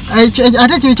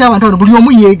ate kiri ky'abantu bano buli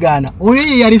omu yeegaana oyo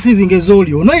ye yareceiving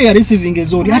ezoli ono ye yareceiving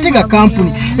ezoli ate ga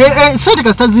company sente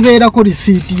kasita zibeerako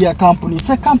receipt ya company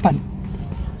se company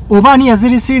oba ani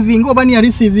yazireceiving oba ani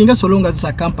yareceiving so long as it's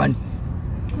a company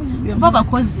baba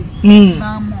kozi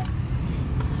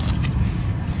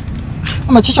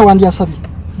ama chicho wandi asabye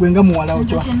gwenga muwala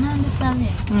ojo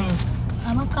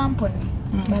aba company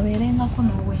baberenga ko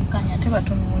n'obwenkanya ate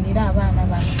batunulira abaana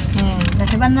bano nga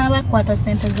tebannabakwata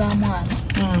sente za mwana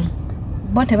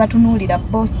bo tebatunulira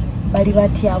bo bali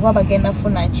batya abo bagenda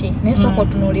funa ki naye soko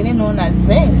tunulire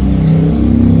n'onaze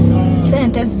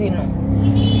sente zino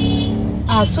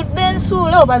asudde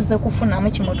ensuula obazze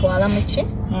kufunamu kimutwala muki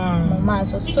mu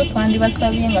maaso so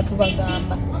twandibasabye nga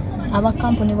tubagamba aba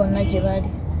company bonna gye bali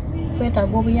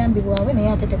twetaaga obuyambi bwabwe naye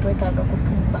ate tetwetaaga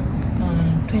kutumba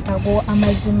twetaaga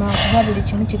amazima kuba buli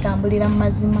kimu kitambulira mu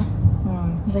mazima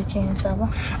nze kyensaba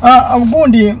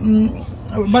obugundi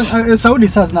Saudi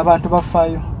SARS n'abantu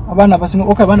bafaayo abaana basinga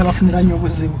oka abaana bafunira nnyo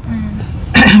obuzibu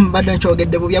badde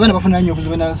nkyogedde bubi abaana bafunira nnyo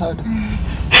obuzibu na Saudi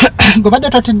gobadde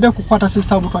tatidde kukwata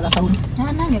sister omutwala Saudi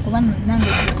nange kuba nange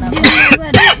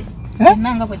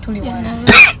nanga bwe tuli wala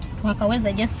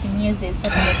twakaweza just myezi 7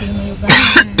 tuli mu Uganda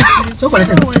so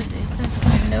kolete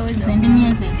zendi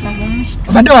myezi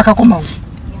 7 badde wakakomawo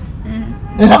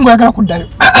era ngo yagala kuddayo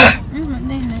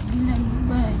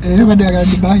badde yagala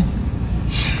Dubai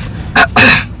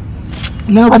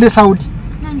naye badde Saudi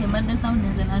nange badde Saudi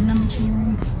nze nalina mu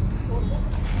kiyumba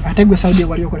ate gwe Saudi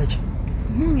wali okola ki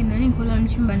nange nali nkola mu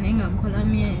kiyumba naye nga nkola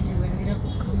myezi wenzira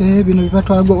kukka bino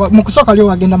bibatwala mu kusooka lyo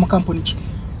wagenda mu company ki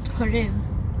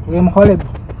Horeb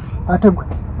ate gwe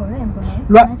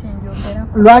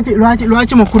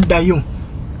lwaki mukuddayo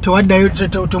tewaddayo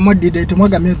temwaddide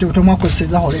temwagamye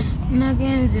temwakoseza Horeb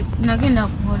nagenda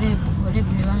ku Horeb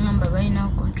ne bangamba balina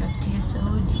contract ya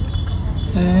Saudi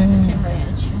tenga ya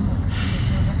kiyumba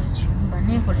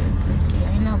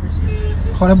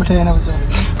Horeb tayina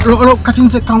buzibu kati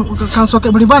nze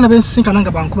kansoke buli baana bensinkana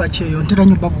nga bankuba kyeyo ntera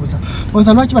nnyo babuuza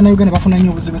oza lwaki bannayuganda bafuna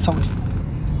nnyo obuzibu Saudi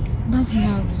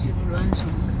bafuna obuzibu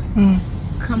lwansonga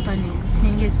company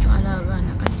zisinga ezitwala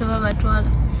abaana kasita babatwala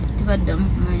tebaddamu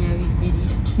kumanya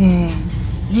bibirira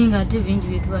naye nga ate bingi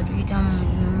bye tuba tuyitamu mu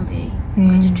nnyumba eyo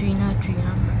kati tulina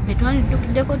tuyamba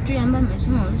betwandiddukkiddeko tuyamba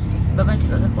amasimu olusi baba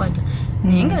tebagakwata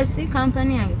naye nga si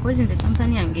company yange kozi nze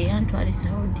company yange eyantwala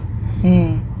Saudi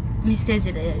Mr.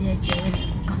 Zeda yali ajjayo ne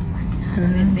ku company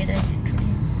n'alaba embeera gye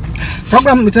tulimu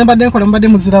program mbadde nkola mbadde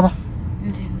muziraba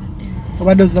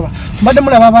obadde oziraba mbadde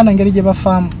mulaba abaana engeri gye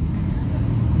bafaamu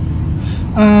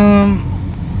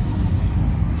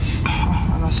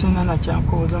anasina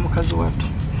nakyankooza mukazi wattu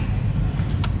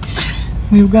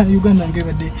mu Uganda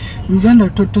ngebadde Uganda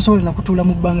tosobola nakutuula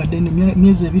mu bbanga ddene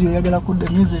myezi 2 oyagala kudda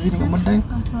myezi 2 nga muddayo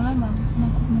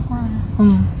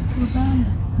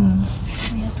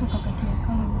yatuuka kati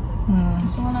yakalaba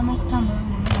nsobola n'okutambula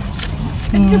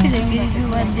ejjukira engeri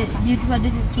gyetubadde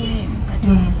tetulimu kati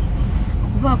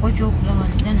okubaako kyokulaba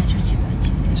nera nakyo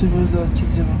kibuuza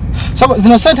kizibu so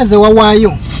zino sente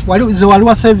zewawaayo zewali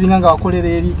wa savinga nga wakolera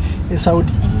eri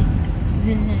Saudi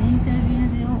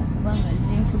zinsavinzeewo okubanga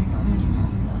zinfulira omulimu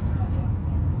omulala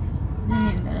zino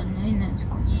endala nali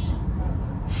nazikozesa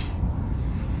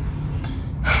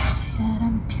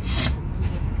yarabbi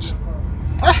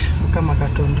Mukama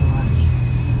Katonda wange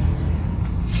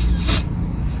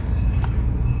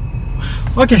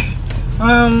okay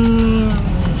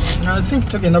I think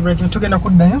tugenda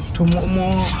kuddayo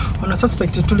ono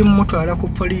suspect tuli mutwala ku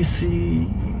police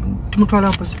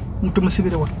tumutwala pozi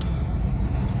tumusibirewa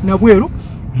nabweru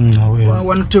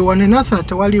wanenasa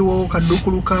tewaliwo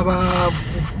kadukulu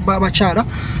babakyala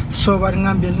so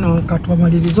balingambye no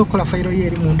katubamaliriza okola fayiro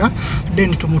yeri munda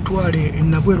then tumutwale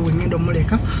nabweru wengendo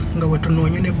muleka nga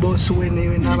wetunonye ne boss we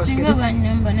n'abasikira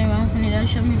banyamba ne banfunira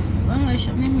shami banga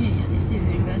shami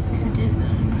yalisivinga sente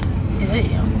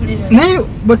naye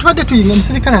bwetubadde tuyinga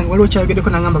omusirikale wange waliwo kyayogeddeko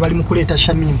nangamba bali mu kuleeta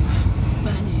shamimu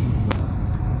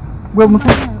gwe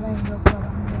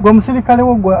omusirikale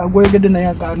wo gwoyogedde naye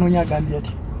anoonya agambye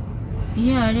ati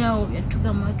ye ali awo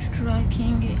byatugamba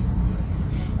tutulakinge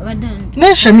abadanti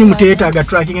ne shami muteetaaga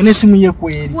tracking n'essimu ye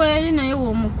kweri kweri naye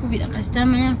w'omukubira kasita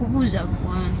amanya kubuuza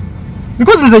bwana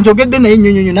because nze njogedde naye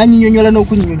nnyonyonyo nanyinyonyola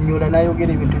n'okunyinyonyola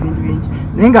n'ayogera ebintu bingi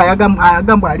naye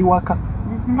ng'ayagamba ali waka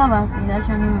singa baakira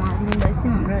shami mwalinda si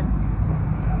mulwadde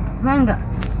kubanga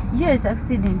yes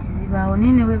accident zibaawo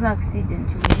nene bwe ba accident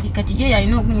weri kati ye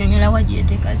yalina okunyonyola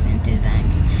wajeeteeka sente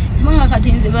zange kubanga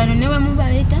kati nze bano ne bwe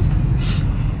mubaleeta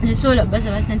nze sobola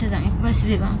basaba sente zange kuba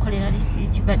sibe bankolera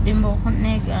lisiiti badde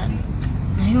mbaokuneegaana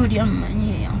naye oli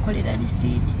amumanyi yankolera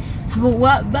lisiiti abo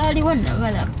baaliwo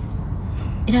nabalaba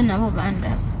era nabo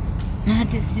bandaba naye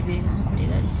ate sibe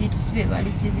bankolera lisiiti sibe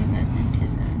balisibenga sente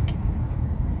zange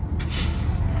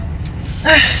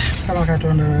kaba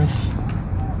katonda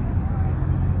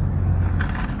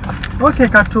okay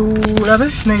katulabe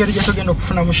n'engeri gye tugenda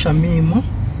okufunamu shamimu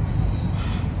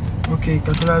okay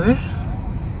katulabe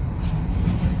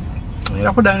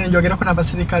era kudana njogerako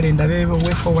n'abasirikale ndabe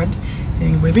way forward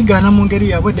bwe bigaana mu ngeri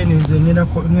yaabwe then nze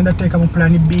ngenda teeka mu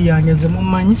plan B yange nze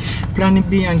mumanyi plan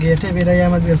B yange yatebeera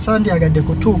y'amaziga sandi agadde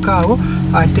kutuuka awo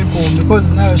ate ku because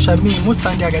nayo shamimu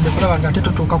sandi agadde kulaba nga ate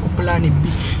tutuuka ku plan B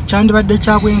kyandibadde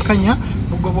kyabwenkanya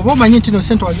ubwo bomanyi nti no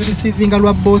sente wazirisivinga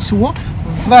lwa boss wo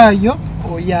vaayo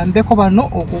oyambeko bano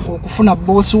okufuna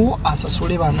boss wo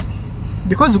asasule bano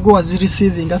because go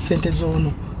wazirisivinga sente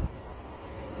zoono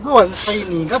go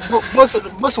wazisayininga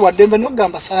boss wadembe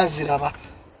nogamba saaziraba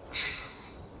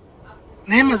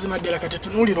naye mazima ddala kati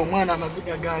tunuulira omwana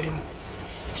amaziga gaalimu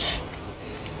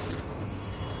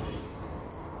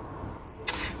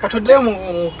katudde mu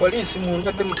poliisi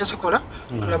mundadde mutesokola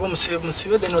tulaba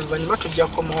musibe then oluvannyuma tujja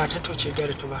kukomawo ate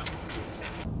tukiegale tuba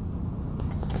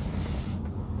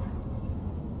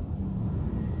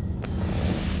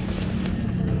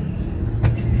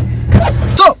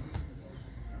so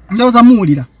ndowooza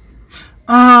muwulira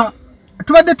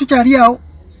tubadde tukyali awo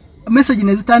message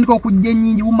nezitandika okujja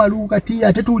ennyingi bumalu kati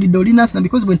ate tuwulidde olinasana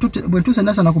because bwe ntuuse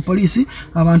nasana ku poliisi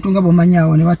abantu nga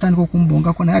bomanyaawo ne batandika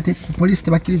okumbongako naye ate ku poliisi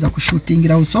tebakkiriza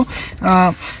kushootingirawo so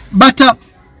but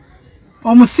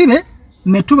omusibe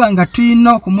ne tuba nga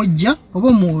tulina okumujja oba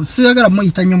omusiragala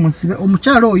muyita nnyo omusibe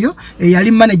omukyalo oyo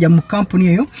yali manager mu kampuni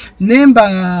eyo nemba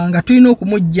nga tulina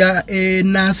okumujja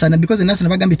nasana because nasana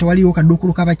bagambye tewaliwo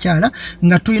kaduukulu k'abakyala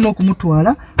nga tulina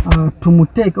okumutwala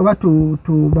tumuteeke oba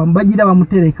bagira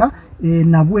bamutereka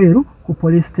nabweru ku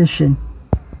police station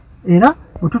era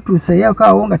otutuuseyo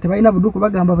kaawo nga tebalina buduuku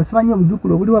bagamba basimanyi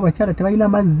obuduukulu obuliwo abakyala tebalina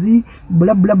mazzi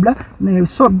bla bla bla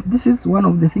so this is one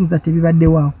of the things that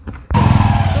ebibaddewo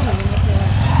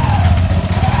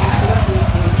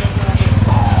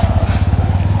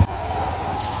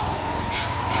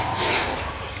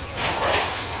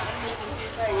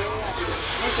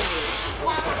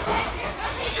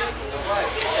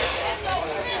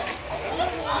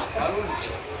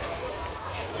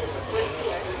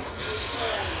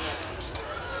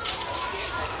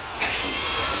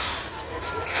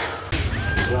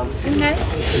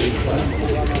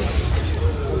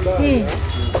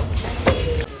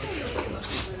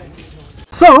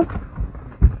So,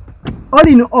 all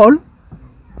in all,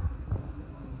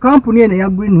 company eno ya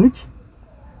Greenwich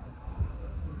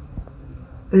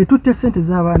tutte sente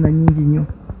z'abaana nyingi nnyo.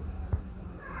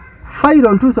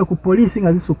 Fayiro ntuusa ku poliisi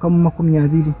nga zisukka mu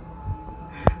 20.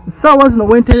 Ssaawa zino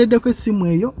wenteereddeko essimu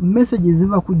eyo message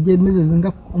ziva ku gye message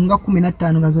nga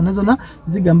 15 nga zonna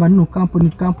zigamba nno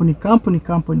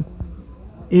company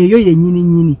eyo yennyini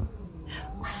nnyini.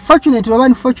 Fortunately oba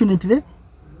unfortunately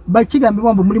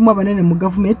bakigambibwa mbu mulimu abanene mu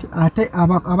government ate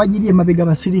abagiri emabega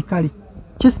basirikale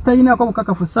kyesitalinaako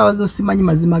bukakafu ssaawa zino simanyi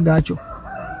mazima gaakyo.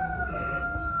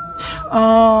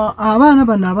 Abaana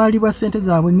bano abaalibwa ssente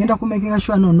zaabwe ngenda kumekinga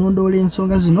sure nonondoola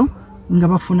ensonga zino nga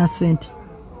bafuna ssente.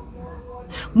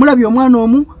 Mulabye omwana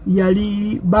omu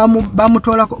yali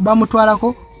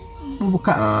bamutwalako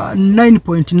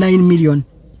 9.9 million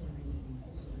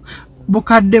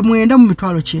bukadde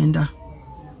 9,900.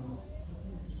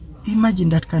 Imagine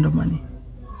that kind of money.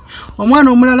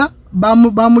 Omwana omulala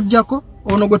bamujjako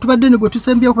ono gwe tubadde ne gwe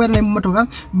tusembye okubeera naye mu mmotoka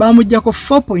bamujjako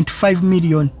 4.5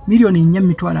 million miliyoni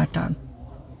 4.5.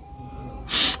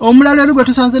 Omulala eri gwe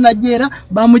tusanze najjeera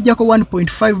bamujjako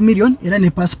 1.5 million era ne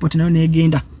passport nayo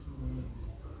neegenda.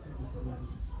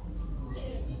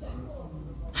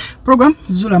 Program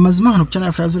Zula Mazima hano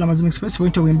kuchana ya Zula Mazima Express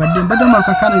wento wembadde mbadde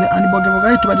makakana ani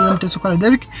boge tubadde na mteso kwa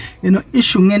Derek eno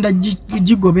issue ngenda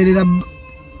jigoberera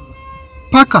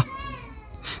paka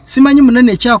simanyi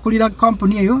munene ekyakulira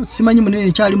company eyo simanyi munene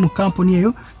ekyali mu company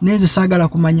eyo neze sagala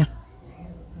kumanya.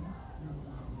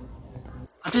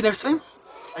 Until next time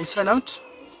I sign out.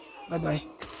 Bye bye.